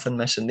just something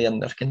missing there,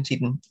 and they're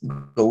conceding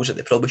goals that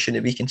they probably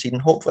shouldn't be conceding.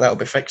 Hopefully that'll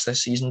be fixed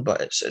this season,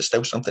 but it's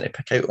still something to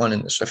pick out on,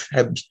 and it's if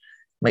Hibs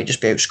might just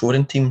be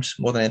outscoring teams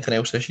more than anything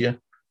else this year.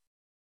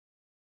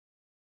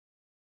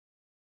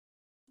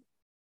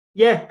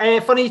 Yeah,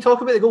 funny you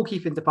talk about the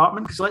goalkeeping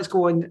department, because let's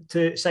go on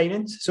to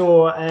signings.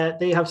 So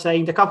they have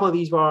signed, a couple of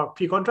these were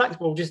pre-contracts,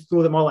 but we'll just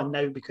throw them all in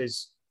now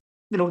because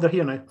they're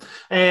here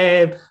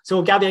now.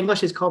 So Gabby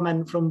English has come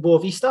in from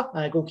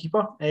Boavista,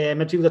 goalkeeper.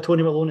 Midfielder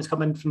Tony Malone has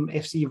come in from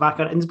FC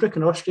Wacker Innsbruck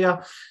in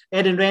Austria.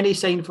 Erin Rennie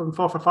signed from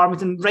Forfar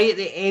Farmington right at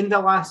the end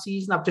of last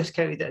season. I've just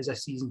counted it as a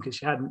season because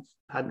she hadn't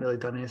really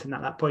done anything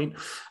at that point.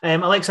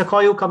 Alexa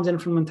Coyle comes in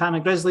from Montana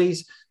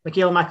Grizzlies.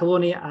 Michaela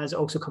McAloney has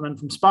also come in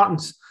from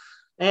Spartans.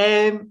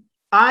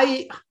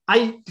 I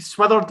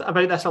swithered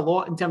about this a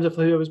lot in terms of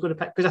who I was going to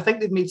pick, because I think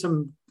they've made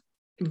some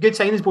good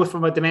signings both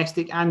from a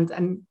domestic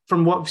and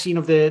from what we've seen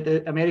of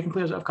the American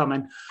players that have come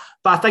in.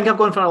 But I think I've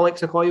gone for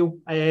Alexa Coyle.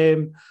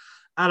 And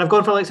I've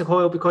gone for Alexa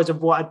Coyle because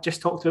of what I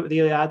just talked about with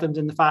Hayley Adams,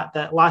 and the fact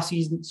that last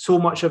season so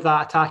much of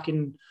that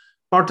attacking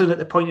burden at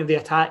the point of the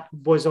attack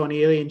was on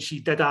Hayley, and she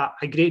did a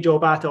great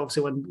job at it.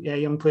 Obviously won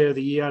Young Player of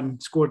the Year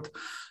and scored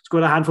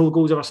a handful of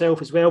goals of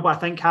herself as well. But I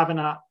think having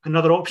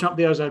another option up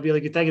there is a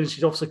really good thing, and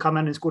she's obviously come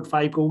in and scored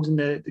 5 goals in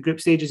the group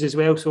stages as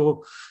well.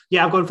 So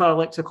yeah, I've gone for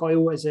Alexa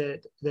Coyle as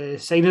the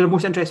signing of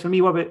most interest for me.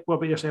 What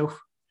about yourself?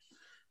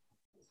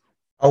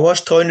 I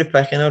was toying with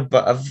picking her,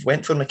 but I've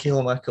went for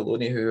Michaela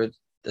McAloney, who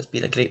has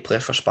been a great player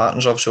for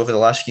Spartans. Obviously over the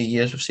last few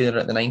years, we've seen her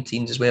at the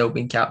 19s as well,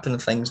 being captain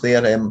and things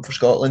there for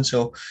Scotland.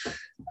 So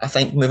I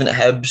think moving to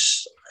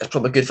Hibs is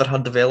probably good for her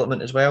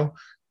development as well.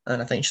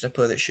 and I think she's a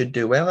player that should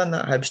do well in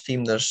that Hibs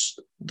team.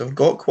 They've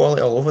got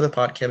quality all over the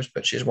park, Hibs,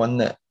 but she's one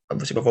that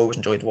obviously we've always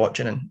enjoyed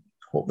watching, and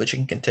hope that she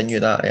can continue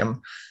that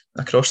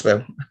across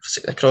the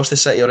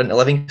city or into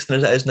Livingston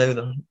as it is now.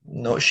 They're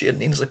not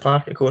sharing Ainsley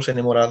Park, of course,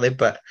 anymore, are they?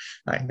 But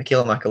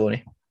Michaela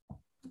McAloney.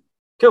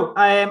 Cool.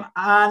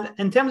 And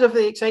in terms of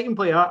the exciting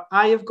player,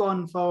 I have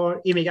gone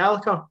for Amy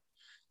Gallagher.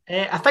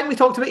 I think we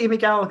talked about Amy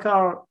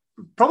Gallagher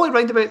probably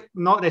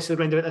not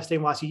necessarily round about this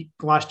time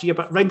last year,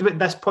 but round about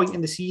this point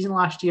in the season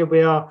last year,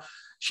 where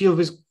she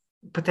was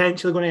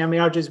potentially going to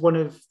emerge as one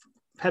of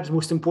Hibs'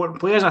 most important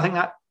players. I think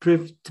that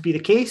proved to be the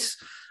case,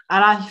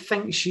 and I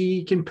think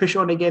she can push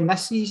on again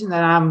this season.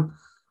 And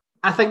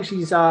I think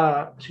she's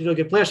a really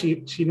good player.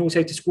 She knows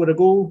how to score a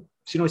goal.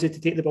 She knows how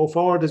to take the ball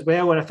forward as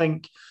well. And I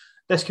think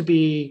this could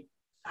be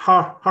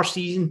her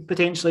season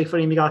potentially for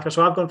Amy Gallagher.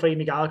 So I've gone for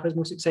Amy Gallagher as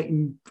most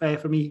exciting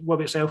for me. What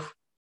about yourself?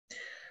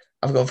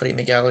 I've gone for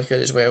Amy Gallagher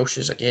as well.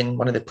 She's again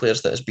one of the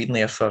players that has been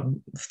there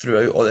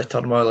throughout all the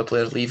turmoil, the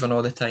players leaving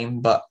all the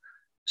time, but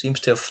seems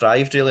to have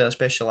thrived really,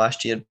 especially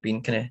last year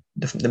being kind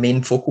of the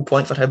main focal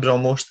point for Hibs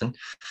almost. And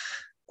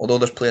although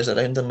there's players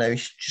around her now,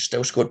 she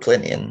still scored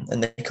plenty in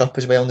the cup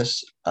as well, and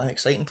is an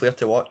exciting player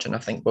to watch, and I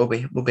think will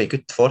be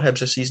good for Hibs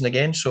this season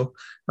again. So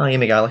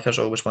Amy Gallagher's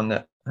always one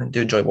that I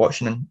do enjoy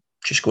watching, and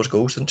she scores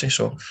goals, doesn't she?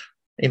 So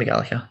Amy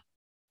Gallagher.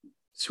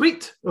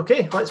 Sweet.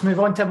 Okay, let's move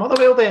on to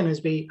Motherwell then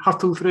as we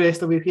hurtle through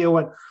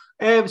SWPL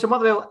 1. So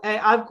Motherwell,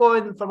 I've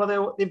gone for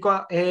Motherwell. They've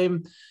got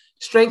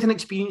strength and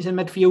experience in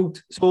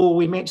midfield. So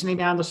we mentioned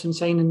Amy Anderson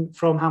signing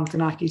from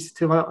Hamilton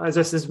Accies.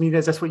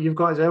 Is this what you've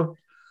got as well?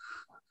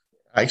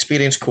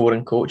 Experienced core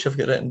and coach I've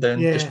got written down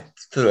just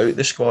throughout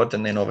the squad,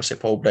 and then obviously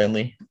Paul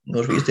Brownlee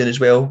knows what he's doing as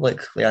well, like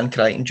Leanne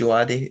Crichton, Joe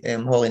Addy,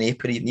 Holly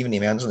Napier, even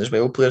Amy Anderson as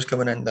well, players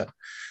coming in that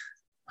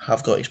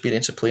have got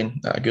experience of playing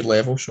at a good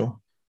level. So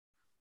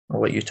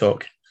I'll let you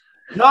talk.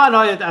 No,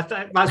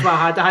 that's what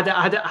I had.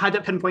 I had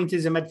it pinpointed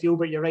as a midfield,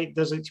 but you're right.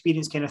 There's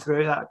experience kind of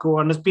throughout that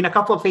core, and there's been a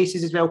couple of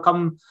faces as well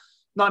come,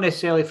 not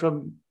necessarily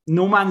from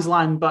no man's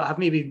land, but have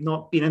maybe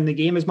not been in the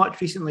game as much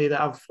recently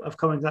that I've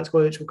come into that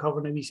squad, which we'll cover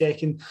in a wee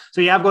second.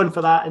 So yeah, I've gone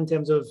for that in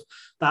terms of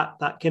that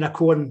kind of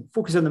core and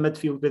focus on the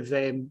midfield with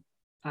Leanne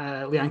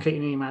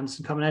Crichton and Amy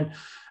Anderson coming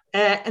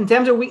in. In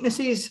terms of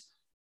weaknesses,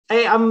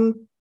 there's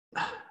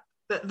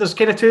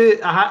kind of two.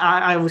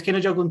 I was kind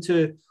of juggling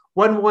two.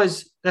 One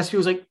was, this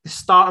feels like the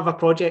start of a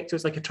project, so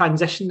it's like a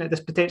transition. That this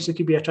potentially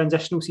could be a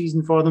transitional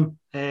season for them.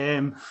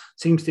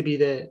 Seems to be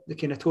the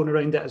kind of tone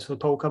around it as for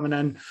Paul coming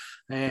in,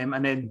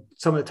 and then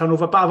some of the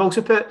turnover. But I've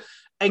also put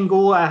in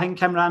goal, I think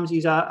Kim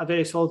Ramsey's a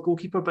very solid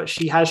goalkeeper, but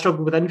she has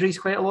struggled with injuries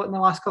quite a lot in the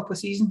last couple of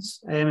seasons,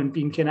 and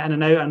been kind of in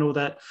and out. I know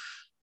that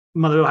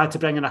Motherwell had to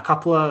bring in a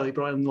couple of, they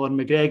brought in Lauren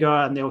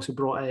McGregor, and they also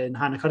brought in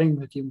Hannah Cunningham,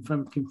 who came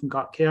from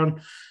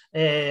Gartcairn.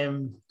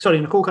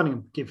 Nicole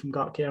Cunningham came from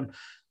Gartcairn.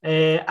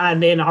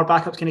 And then her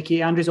backup's kind of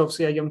Kate Andrews,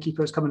 obviously a young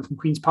keeper who's coming from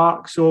Queen's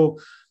Park. So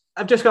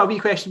I've just got a wee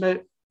question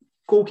about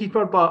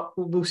goalkeeper, but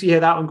we'll see how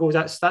that one goes.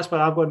 That's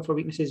where I've gone for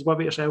weaknesses. What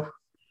about yourself?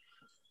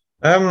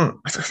 I don't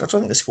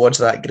think the squad's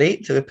that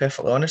great, to be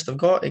perfectly honest. They've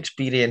got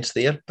experience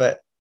there, but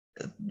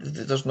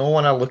there's no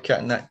one I look at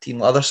in that team.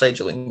 The other side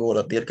you look and go,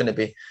 they're going to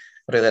be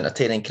really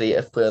entertaining,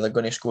 creative player. They're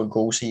going to score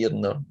goals here,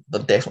 and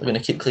they're definitely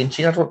going to keep clean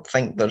sheet. I don't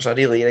think there's a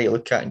really area you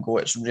look at and go,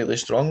 it's really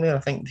strong there. I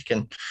think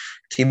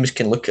teams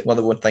can look at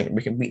Motherwell and think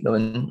we can beat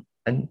them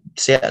in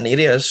certain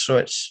areas.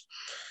 So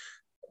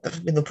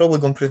they'll probably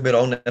go and prove me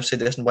wrong if I say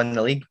this and win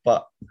the league,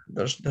 but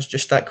there's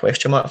just that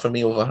question mark for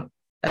me over,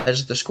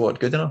 is the squad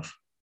good enough?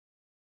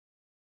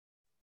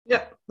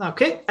 Yeah,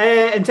 okay.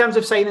 In terms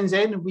of signings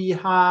then,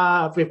 we've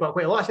got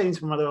quite a lot of signings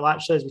from Motherwell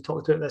actually, as we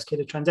talked about this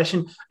kind of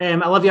transition.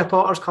 Olivia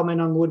Potter's coming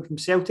on loan from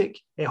Celtic.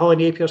 Holly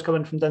Napier's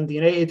coming from Dundee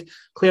United.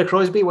 Claire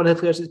Crosby, one of the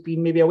players that's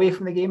been maybe away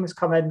from the game, has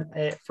come in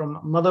from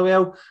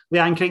Motherwell.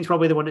 Leanne Crichton's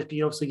probably the one that's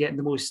been obviously getting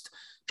the most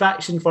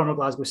traction. Former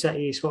Glasgow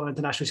City, Scotland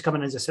International, is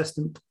coming as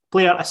assistant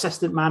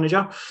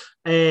manager.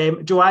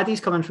 Joe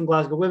Addy's coming from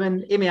Glasgow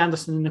Women. Amy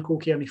Anderson and Nicole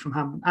Kearney from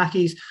Hamilton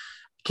Accies.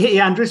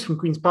 Katie Andrews from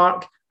Queen's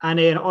Park. And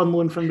then on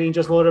loan from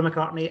Rangers, Laura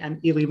McCartney and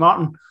Ailey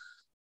Martin.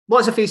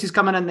 Lots of faces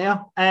coming in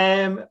there.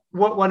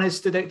 What one has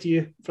stood out to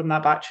you from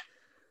that batch?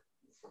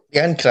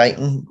 Leanne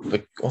Crichton,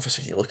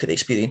 obviously you look at the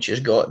experience she's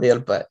got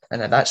there,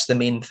 and that's the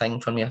main thing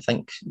for me. I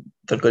think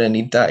they're going to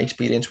need that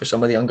experience with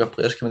some of the younger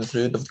players coming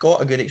through. They've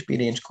got a good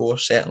experience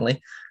course,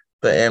 certainly,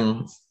 but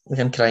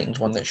Leanne Crichton's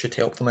one that should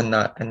help them in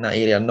that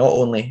area. Not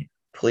only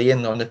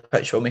playing on the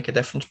pitch will make a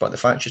difference, but the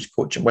fact she's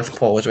coaching with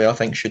Paul as well, I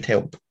think should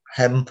help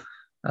him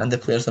and the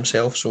players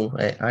themselves. So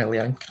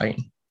Leanne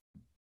Crichton.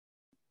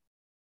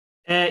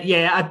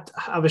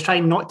 I was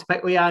trying not to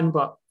pick Leanne,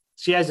 but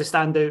she is a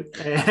standout.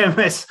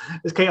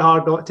 It's quite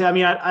hard not to. I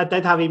mean, I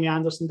did have Amy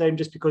Anderson down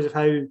just because of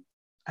how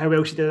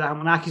well she did at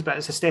Hamilton Accies, but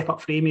it's a step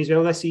up for Amy as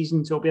well this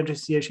season, so it'll be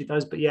interesting to see how she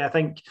does. But yeah, I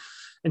think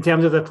in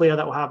terms of the player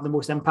that will have the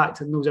most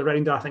impact and those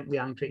around her, I think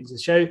Leanne Crichton's a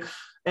shout.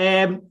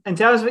 In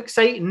terms of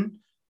exciting,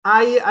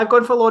 I've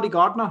gone for Laurie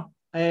Gardner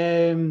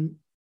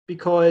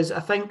because I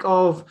think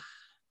of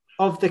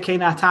of the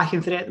kind of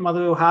attacking threat that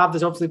Motherwell have,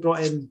 there's obviously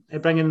bringing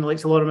in the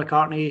likes of Lauren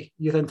McCartney,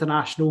 Youth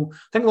International. I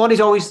think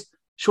Laurie's always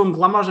shown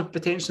glimmers of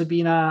potentially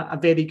being a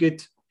very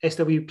good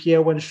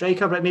SWPL one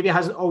striker, but maybe it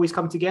hasn't always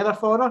come together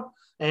for her.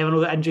 I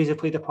know that injuries have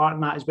played a part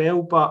in that as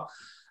well, but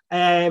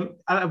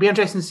it'll be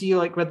interesting to see,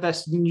 like, with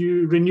this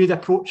renewed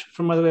approach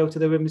from Motherwell to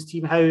the women's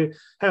team, how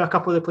a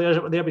couple of the players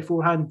that were there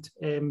beforehand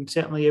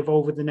certainly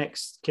evolve in the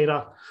next kind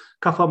of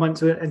couple of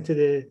months into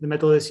the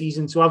middle of the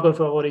season. So I've gone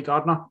for Laurie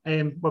Gardner.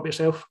 What about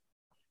yourself?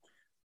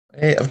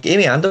 I've got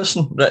Amy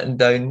Anderson written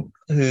down,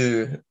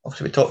 who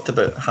obviously we talked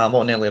about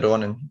Hamilton earlier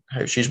on and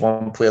how she's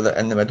one player that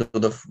in the middle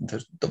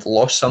they've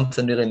lost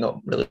something, really,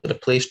 not really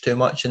replaced too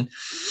much. And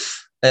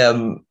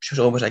she was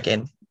always one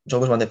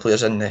of the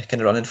players in the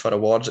kind of running for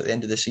awards at the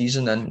end of the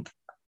season. And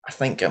I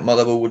think at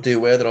Motherwell will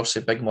do well. They're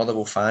obviously a big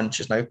Motherwell fan.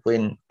 She's now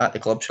playing at the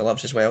club she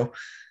loves as well.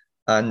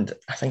 And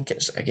I think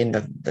it's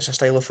a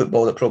style of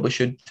football that probably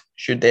should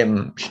suit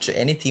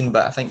any team,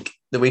 but I think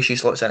the way she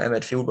slots into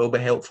midfield will be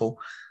helpful.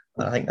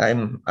 I think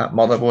at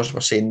Motherwell, as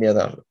we're saying there,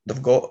 that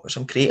they've got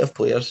some creative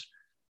players,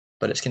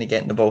 but it's kind of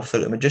getting the ball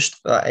through them and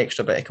just that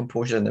extra bit of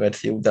composure in the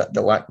midfield that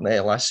they lacked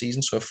last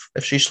season. So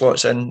if she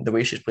slots in the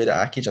way she's played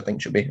at Accies, I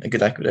think she'll be a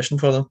good acquisition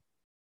for them.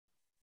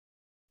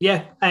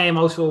 Yeah, I am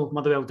also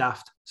Motherwell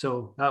daft,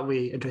 so that'll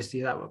be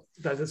interesting.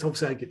 That's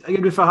obviously a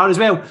good move for her as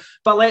well.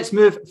 But let's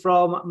move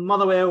from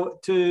Motherwell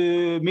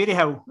to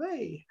Maryhill,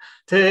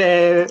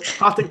 to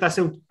Partick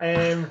Thistle,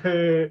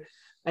 who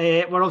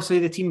were obviously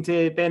the team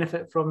to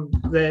benefit from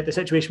the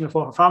situation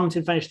before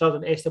Farmington finished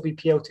third in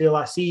SWPL 2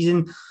 last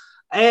season.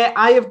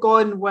 I have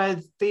gone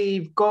with,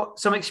 they've got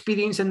some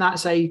experience in that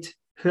side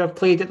who have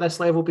played at this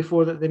level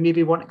before that they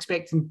maybe weren't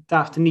expecting to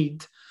have to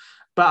need.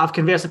 But I've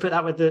conversely put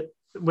that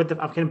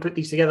I've kind of put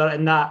these together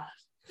in that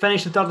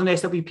finished the third in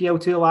SWPL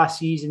 2 last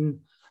season.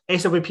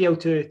 SWPL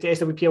 2 to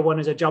SWPL 1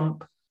 is a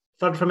jump.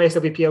 Third from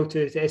SWPL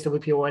 2 to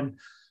SWPL 1.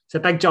 It's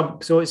a big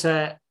jump. So it's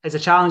a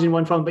challenging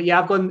one for them. But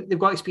yeah, they've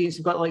got experience.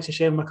 They've got the likes of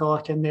Sharon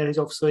McCulloch in there, who's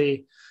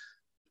obviously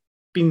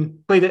been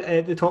played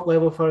at the top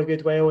level for a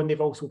good while, and they've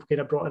also kind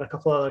of brought in a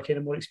couple of other kind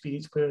of more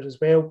experienced players as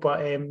well. But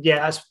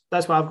that's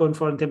what I've gone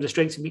for in terms of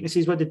strengths and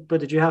weaknesses. What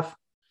did you have?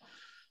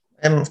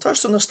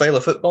 Touched on the style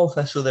of football.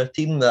 So they're a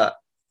team that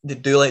they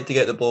do like to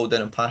get the ball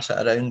down and pass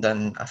it around,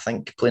 and I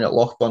think playing at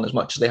Lochburn, as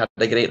much as they had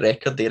a great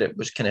record there, it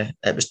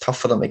was tough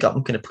for them to get up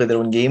and kind of play their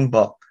own game,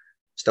 but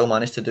still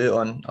managed to do it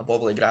on a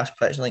wobbly grass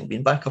pitch. I think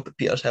being back up at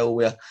Petershill,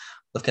 where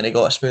they've kind of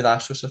got a smooth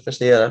asphalt surface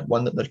there,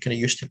 one that they're kind of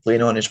used to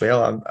playing on as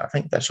well. I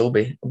think this will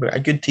be a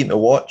good team to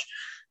watch.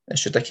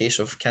 It's just a case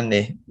of can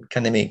they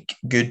make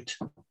good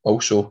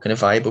also kind of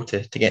viable to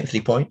getting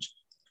 3 points.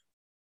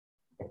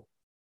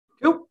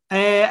 Cool.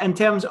 In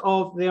terms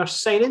of their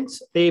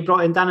signings, they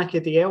brought in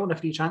Danica Dalziel on a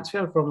free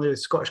transfer from the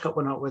Scottish Cup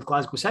winner with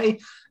Glasgow City.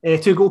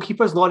 2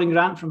 goalkeepers, Lauren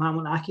Grant from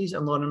Hamilton Accies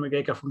and Lauren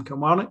McGregor from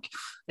Kilmarnock.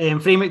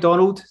 Freya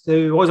McDonald,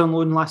 who was on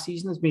loan last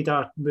season, has made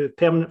a move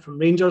permanent from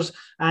Rangers.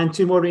 And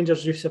 2 more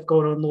Rangers youths have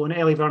gone on loan,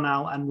 Ellie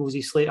Vernal and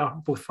Rosie Slater,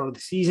 both for the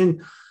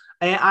season.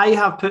 I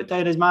have put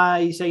down as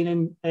my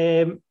signing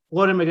Lauren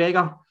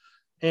McGregor.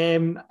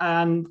 And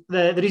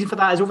the reason for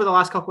that is over the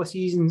last couple of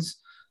seasons,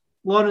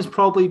 Lauren's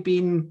probably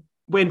been,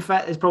 when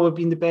fit, has probably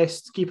been the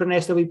best keeper in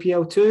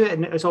SWPL 2,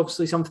 and it's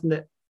obviously something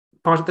that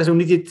Partick Thistle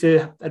needed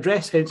to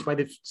address, hence why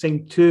they've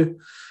signed 2.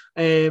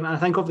 And I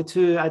think of the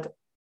 2,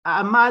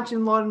 I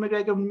imagine Lauren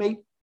McGregor might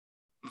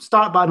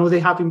start, but I know they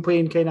have been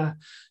playing kind of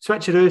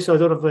switcheroo, so I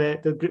don't know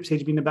if the group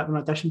stage has been a bit of an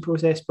audition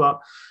process, but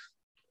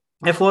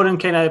if Lauren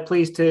kind of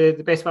plays to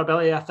the best of her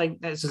ability, I think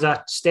this is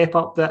a step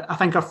up that I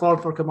think her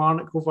forward for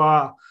Kilmarnock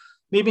over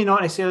maybe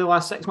not necessarily the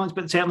last 6 months,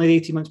 but certainly the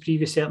 18 months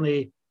previous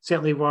certainly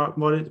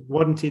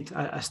warranted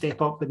a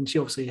step up, and she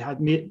obviously had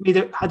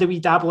a wee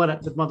dabble in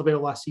it with Motherwell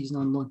last season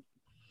on loan.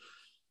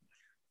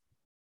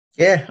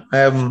 Yeah,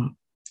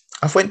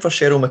 I've went for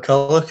Cheryl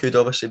McCulloch, who'd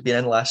obviously been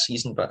in last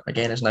season, but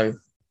again is now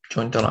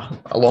joined on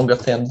a longer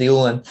term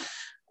deal, and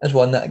is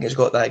one that has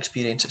got that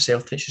experience at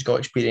Celtic. She's got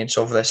experience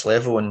of this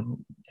level, and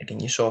again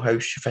you saw how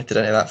she fitted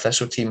into that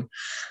Thistle team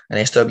in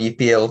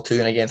SWPL 2,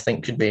 and again I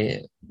think could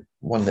be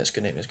one that's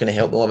going to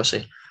help them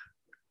obviously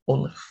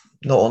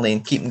not only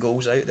in keeping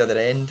goals out the other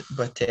end,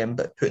 but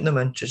putting them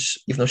in.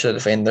 Just even though she's a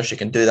defender, she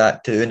can do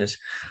that too, and is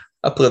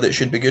a player that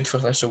should be good for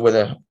Thistle.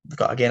 They've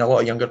got again a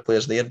lot of younger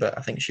players there, but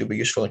I think she'll be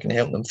useful and can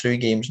help them through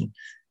games, and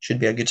should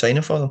be a good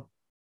signing for them.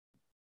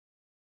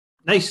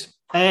 Nice,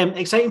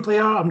 exciting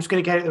player. I'm just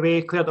going to get out of the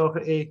way. Claire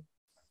Doherty.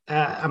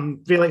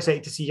 I'm really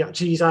excited to see her.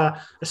 She's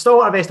a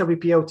stalwart of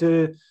SWPL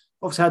 2.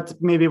 Obviously had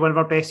maybe one of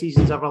her best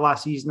seasons ever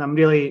last season. I'm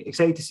really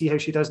excited to see how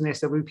she does in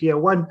SWPL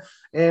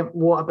 1.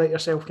 What about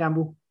yourself,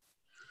 Campbell?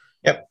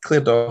 Yep, Claire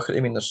Doherty. I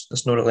mean,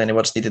 there's not really any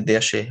words needed there.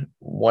 She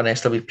won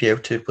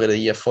SWPL 2 Player of the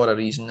Year for a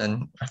reason,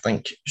 and I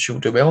think she'll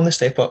do well in the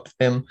step up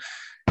to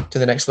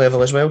the next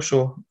level as well.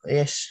 So,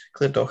 yes,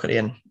 Claire Doherty,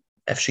 and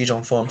if she's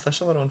on form,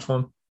 Thistle are on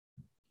form.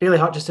 Bailey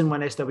Hutchison won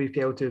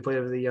SWPL 2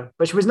 Player of the Year,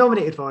 but she was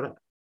nominated for it.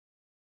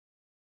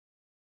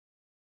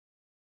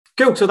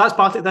 Cool, so that's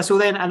Partick Thistle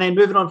then, and then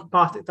moving on from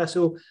Partick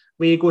Thistle,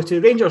 we go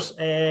to Rangers,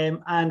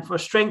 and for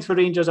strength for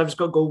Rangers, I've just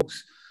got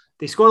goals.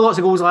 they scored lots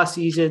of goals last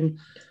season.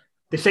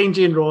 They signed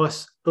Jane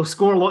Ross. They'll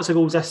score lots of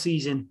goals this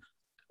season.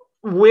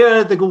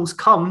 Where the goals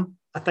come,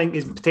 I think,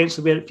 is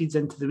potentially where it feeds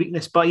into the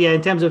weakness. But yeah,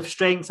 in terms of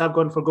strengths, I've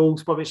gone for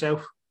goals. What about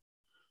yourself?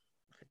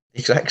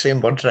 Exact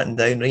same words written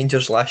down.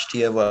 Rangers last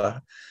year were,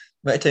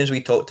 many times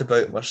we talked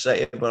about where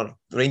City were,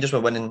 Rangers were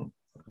winning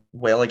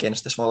well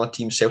against the smaller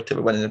teams, Celtic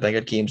were winning the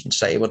bigger games, and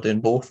City were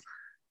doing both.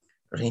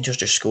 Rangers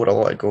just scored a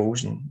lot of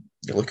goals, and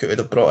you look at who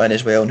they brought in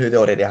as well and who they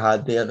already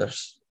had there.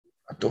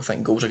 I don't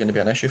think goals are going to be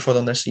an issue for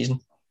them this season.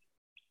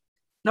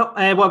 No,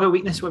 what about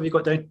weakness? What have you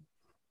got down?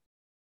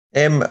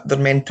 Their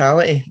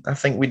mentality. I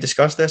think we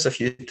discussed this a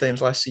few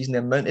times last season. The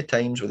amount of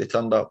times where they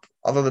turned up,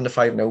 other than the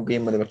 5-0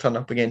 game where they were turning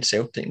up against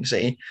Celtic and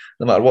City,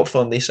 no matter what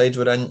form these sides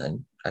were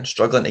in, and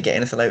struggling to get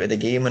anything out of the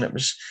game. And it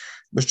was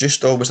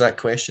just always that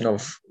question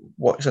of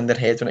what's in their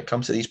head when it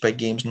comes to these big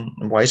games,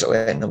 and why is it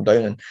letting them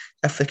down. And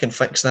if they can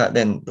fix that,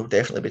 then they'll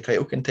definitely be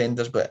title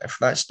contenders. But if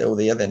that's still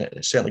there, then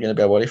it's certainly going to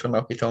be a worry for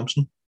Milky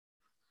Thompson.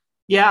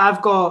 Yeah,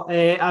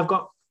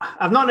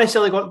 I've not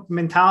necessarily got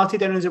mentality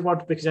down as a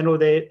word, because I know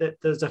that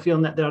there's a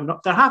feeling that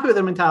they're happy with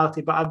their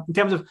mentality, but in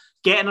terms of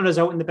getting a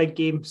result in the big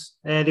games,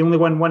 they only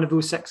won one of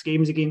those 6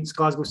 games against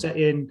Glasgow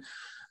City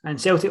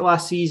and Celtic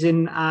last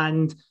season,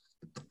 and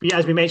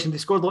as we mentioned, they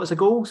scored lots of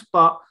goals,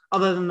 but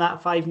other than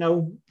that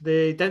 5-0,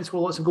 they didn't score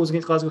lots of goals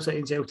against Glasgow City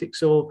and Celtic.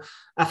 So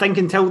I think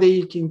until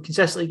they can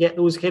consistently get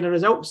those kind of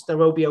results, there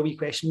will be a wee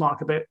question mark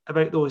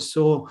about those.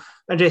 So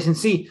interesting to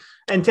see.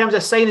 In terms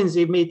of signings,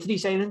 they've made 3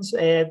 signings,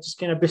 just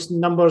kind of boosting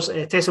numbers.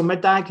 Tessel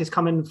Middag is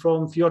coming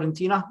from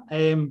Fiorentina,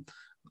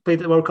 played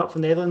at the World Cup for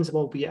the Netherlands,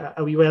 albeit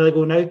a wee while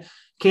ago now.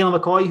 Kayla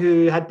McCoy,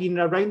 who had been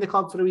around the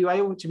club for a wee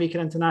while,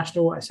 Jamaican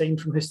international, signed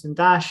from Houston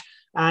Dash.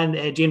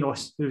 And Jane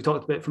Ross, who we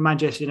talked about from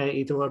Manchester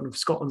United, one of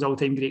Scotland's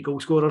all-time great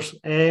goal scorers.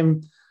 Who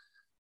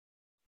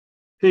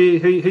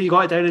you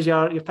got down as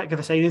your pick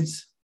of the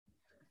signings?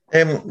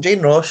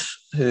 Jane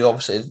Ross, who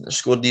obviously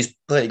scored these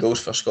plenty of goals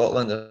for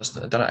Scotland, has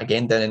done it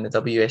again down in the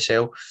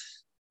WSL,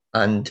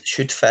 and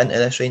should fit into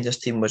this Rangers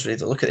team. Was ready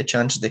to look at the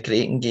chances they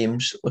create in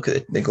games, look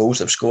at the goals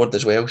they've scored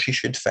as well. She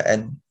should fit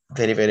in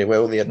very, very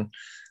well there. And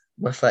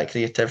with that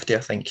creativity,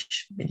 I think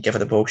when you give her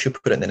the ball, she'll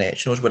put it in the net.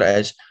 She knows what it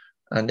is.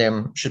 And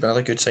should be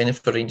another good signing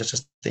for Rangers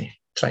as they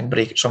try and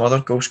break some other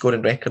goal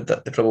scoring record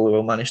that they probably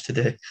will manage to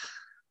do.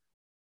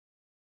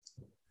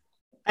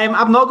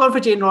 I've not gone for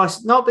Jane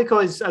Ross, not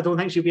because I don't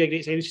think she'll be a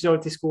great signing. She's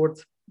already scored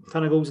a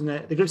ton of goals in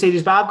the group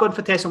stages, but I've gone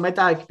for Tessel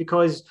Middag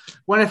because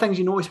one of the things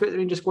you notice about the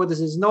Rangers squad is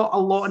there's not a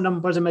lot of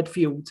numbers in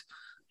midfield.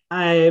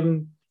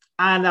 And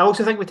I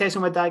also think with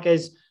Tessel Middag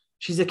is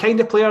she's the kind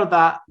of player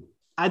that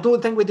I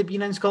don't think would have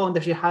been in Scotland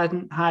if she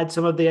hadn't had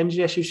some of the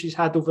injury issues she's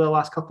had over the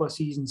last couple of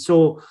seasons.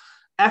 So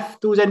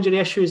if those injury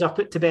issues are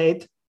put to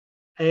bed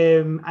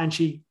and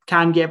she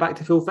can get back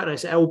to full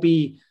fitness, it'll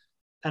be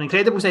an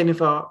incredible signing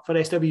for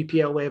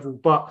SWPL level.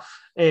 But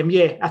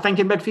I think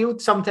in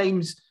midfield,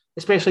 sometimes,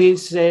 especially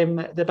against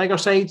the bigger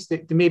sides,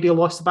 they maybe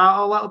lost the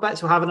battle a little bit.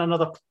 So having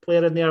another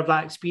player in there of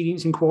that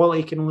experience and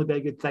quality can only be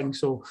a good thing.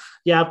 So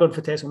I've gone for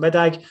Tessel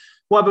Middag.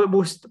 What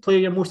about player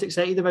you're most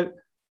excited about?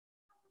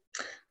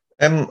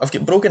 I've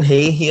got Brogan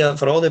Hay here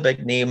for all the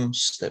big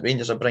names that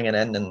Rangers are bringing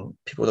in and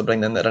people they're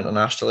bringing in that are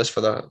internationalists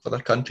for their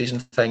countries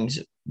and things.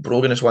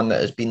 Brogan is one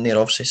that has been there,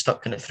 obviously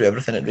stuck in it through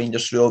everything at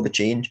Rangers, through all the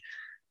change,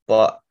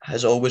 but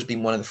has always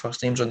been one of the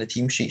first names on the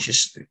team sheet.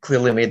 She's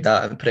clearly made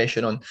that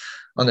impression on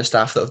the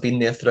staff that have been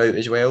there throughout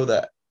as well,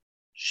 that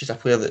she's a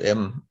player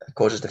that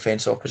causes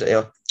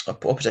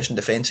opposition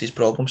defence's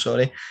problems,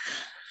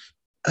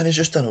 and it's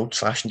just an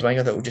old-fashioned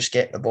winger that will just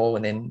get the ball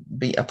and then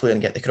beat a player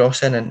and get the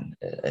cross in, and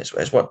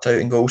it's worked out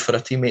in goals for her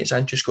teammates,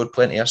 and she scored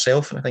plenty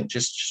herself, and I think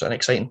just an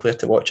exciting player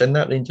to watch in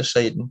that Rangers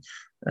side, and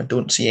I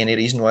don't see any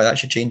reason why that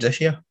should change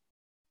this year.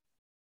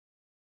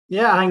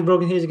 Yeah, I think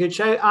Brogan Hay is a good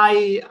shout.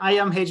 I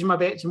am hedging my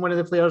bets on one of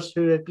the players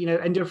who have been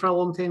out injured for a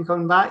long time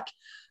coming back.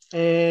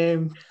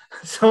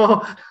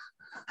 So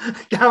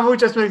Gamble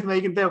just moved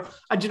Megan Bell.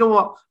 And do you know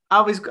what?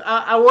 I was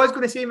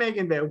going to say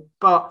Megan Bell,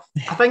 but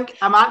I think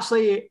I'm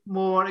actually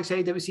more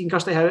excited that we've seen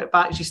Kirsty Howat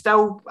back. She's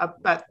still,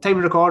 at time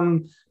of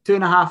recording,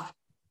 2.5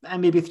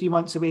 and maybe 3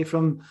 months away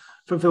from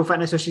full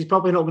fitness, so she's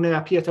probably not going to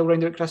appear till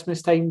around about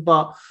Christmas time.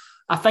 But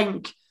I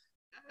think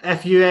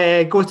if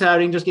you go to a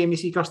Rangers game, you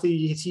see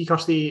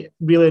Kirsty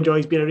really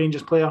enjoys being a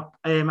Rangers player,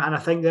 and I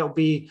think that'll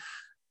be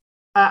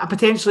a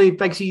potentially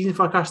big season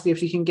for Kirsty if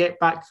she can get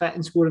back fit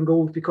and scoring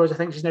goals, because I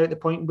think she's now at the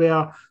point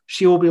where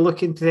she will be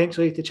looking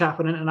potentially to chap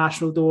on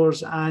international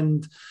doors,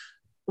 and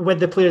with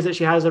the players that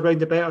she has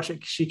around about her,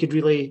 she could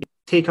really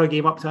take her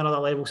game up to another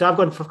level. So I've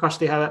gone for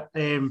Kirsty Howat.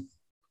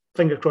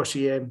 Finger crossed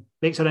she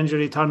makes her injury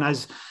return,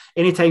 as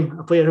any time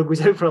a player who goes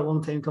out for a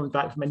long time comes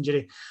back from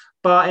injury.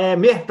 But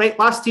right,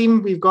 last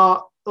team we've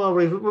got.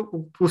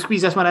 We'll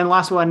squeeze this one in.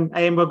 Last one.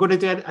 We're going to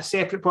do a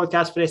separate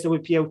podcast for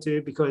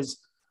SWPL2 because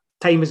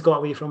time has got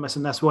away from us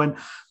in this one.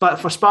 But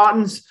for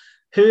Spartans,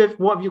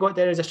 what have you got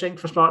there as a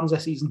strength for Spartans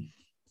this season?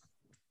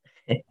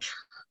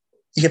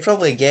 You can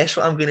probably guess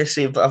what I'm going to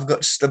say, but I've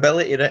got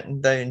stability written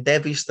down.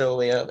 Debbie's still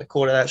there. The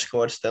core of that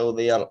squad's still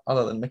there,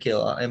 other than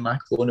Michaela and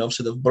McAloon.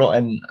 Obviously, they've brought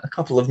in a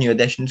couple of new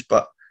additions,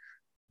 but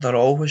they're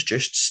always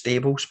just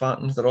stable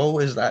Spartans. They're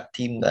always that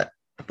team that,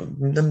 I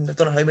don't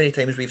know how many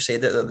times we've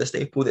said it, they're the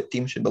staple that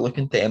teams should be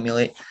looking to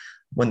emulate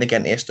when they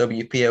get into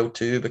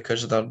SWPL2,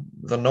 because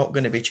they're not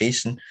going to be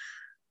chasing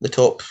the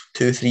top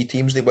 2-3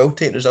 teams. They will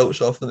take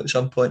results off them at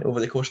some point over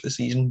the course of the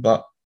season,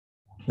 but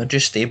they're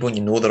just stable, and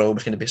you know they're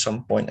always going to be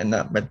some point in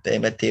that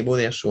mid-table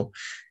there. So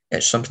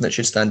it's something that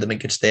should stand them in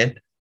good stead.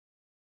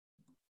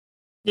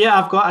 Yeah,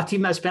 I've got a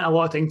team that spent a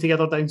lot of time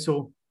together down,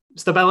 so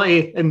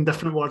stability in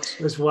different words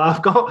is what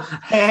I've got.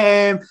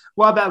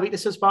 What about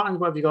weaknesses, Spartans?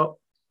 What have you got?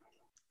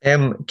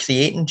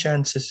 Creating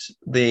chances.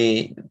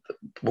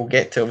 We'll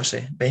get to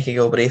obviously Becky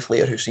Galbraith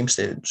later, who seems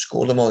to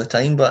score them all the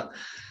time, but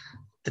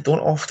they don't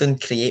often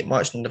create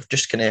much, and they've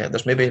just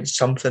there's maybe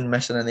something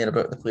missing in there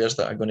about the players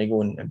that are going to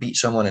go and beat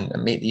someone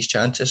and make these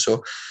chances.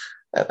 So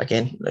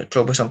again, it's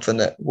probably something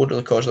that won't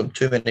really cause them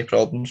too many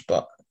problems,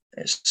 but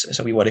it's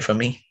a wee worry for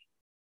me.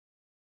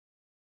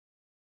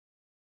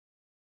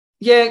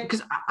 Yeah,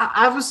 because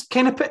I was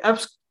going to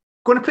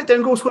put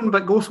down goal scoring,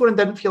 but goal scoring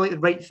didn't feel like the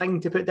right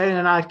thing to put down,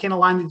 and I kind of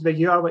landed where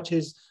you are, which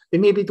is they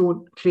maybe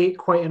don't create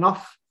quite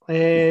enough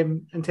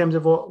in terms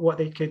of what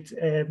they could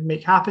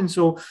make happen.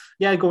 So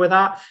yeah, I go with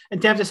that. In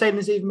terms of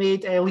signings they've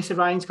made, Lisa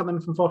Ryan's coming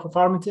from Forfar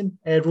Farmington,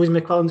 Rosie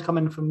McQuillan's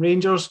coming from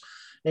Rangers,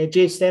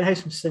 Jade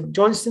Stenhouse from St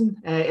Johnstone,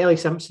 Ellie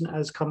Simpson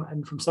has come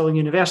in from Stirling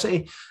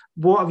University.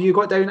 What have you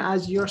got down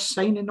as your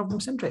signing of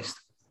most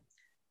interest?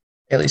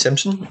 Ellie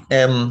Simpson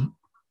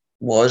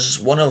was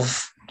one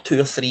of 2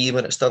 or 3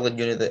 when at Stirling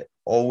Uni that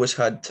always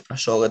had a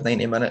solid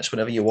 90 minutes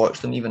whenever you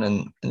watched them,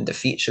 even in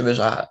defeat. She was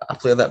a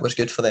player that was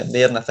good for them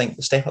there, and I think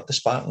the step up to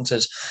Spartans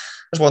is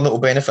one that will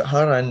benefit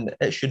her, and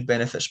it should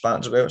benefit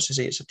Spartans as well. As I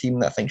say, it's a team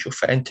that I think she'll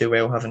fit into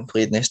well, having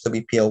played in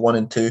SWPL 1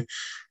 and 2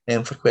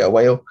 for quite a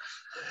while.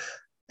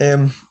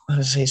 As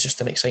I say, he's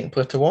just an exciting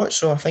player to watch,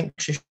 so I think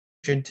she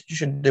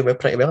should do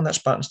pretty well in that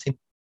Spartans team.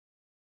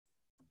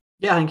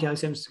 Yeah, I think Ellie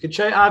Simpson's a good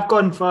shout. I've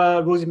gone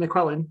for Rosie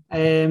McQuillan,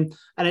 and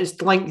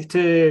it's linked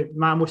to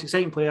my most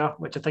exciting player,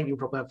 which I think you'll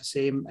probably have the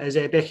same, is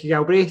Becky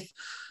Galbraith.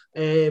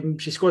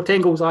 She scored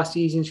 10 goals last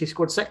season. She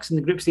scored 6 in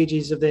the group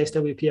stages of the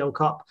SWPL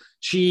Cup.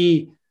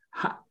 She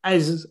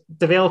is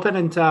developing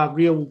into a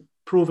real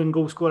proven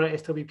goal scorer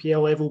at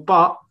SWPL level,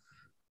 but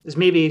there's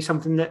maybe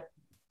something that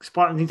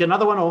Spartans need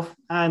another one of.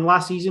 And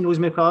last season,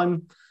 Rosie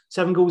McQuillan,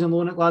 7 goals on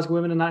loan at Glasgow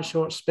Women in that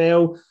short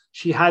spell.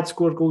 She had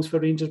scored goals for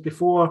Rangers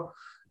before.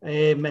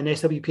 In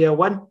SWPL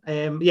 1.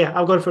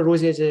 I've gone for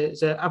Rosie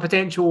as a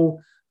potential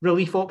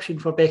relief option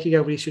for Becky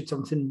Galbraith should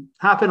something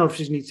happen, or if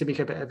she needs to make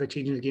a bit of a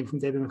change in the game from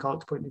Debbie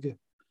McCulloch's point of view.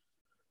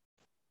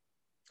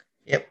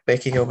 Yep,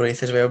 Becky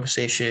Galbraith as well. We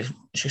say she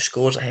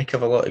scores a heck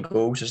of a lot of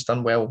goals, has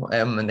done well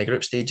in the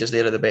group stages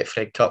there of the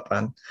Betfred Cup,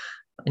 and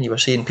you were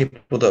seeing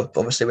people that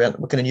obviously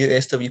weren't looking at new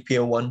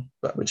SWPL 1,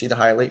 but would see the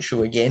highlight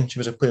show again. She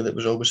was a player that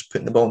was always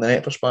putting the ball in the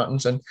net for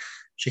Spartans, and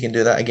she can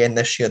do that again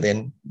this year.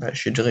 Then that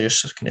should really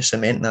just kind of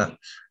cement that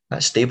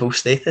stable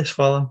status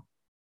for them.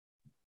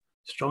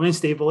 Strong and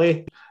stable,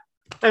 eh?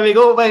 There we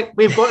go. Right,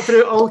 we've got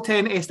through all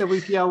 10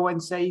 SWPL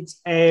 1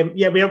 sides.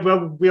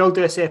 We'll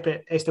do a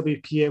separate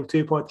SWPL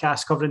 2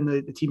 podcast covering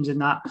the teams in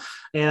that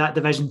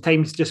division.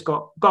 Time's just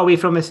got away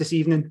from us this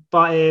evening.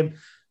 But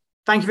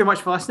thank you very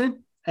much for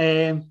listening.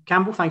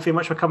 Campbell, thank you very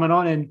much for coming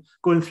on and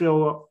going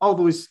through all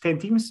those 10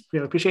 teams.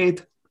 Really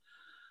appreciate it.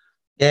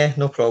 Yeah,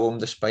 no problem,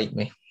 despite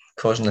me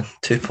causing the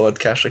 2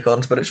 podcast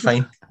recordings, but it's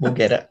fine. We'll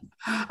get it.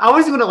 I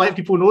wasn't going to let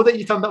people know that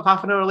you turned up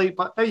half an hour late,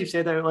 but now you've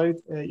said it out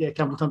loud.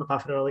 Campbell turned up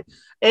half an hour late.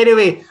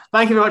 Anyway,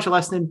 thank you very much for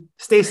listening.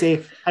 Stay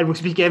safe, and we'll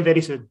speak again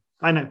very soon.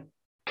 Bye now.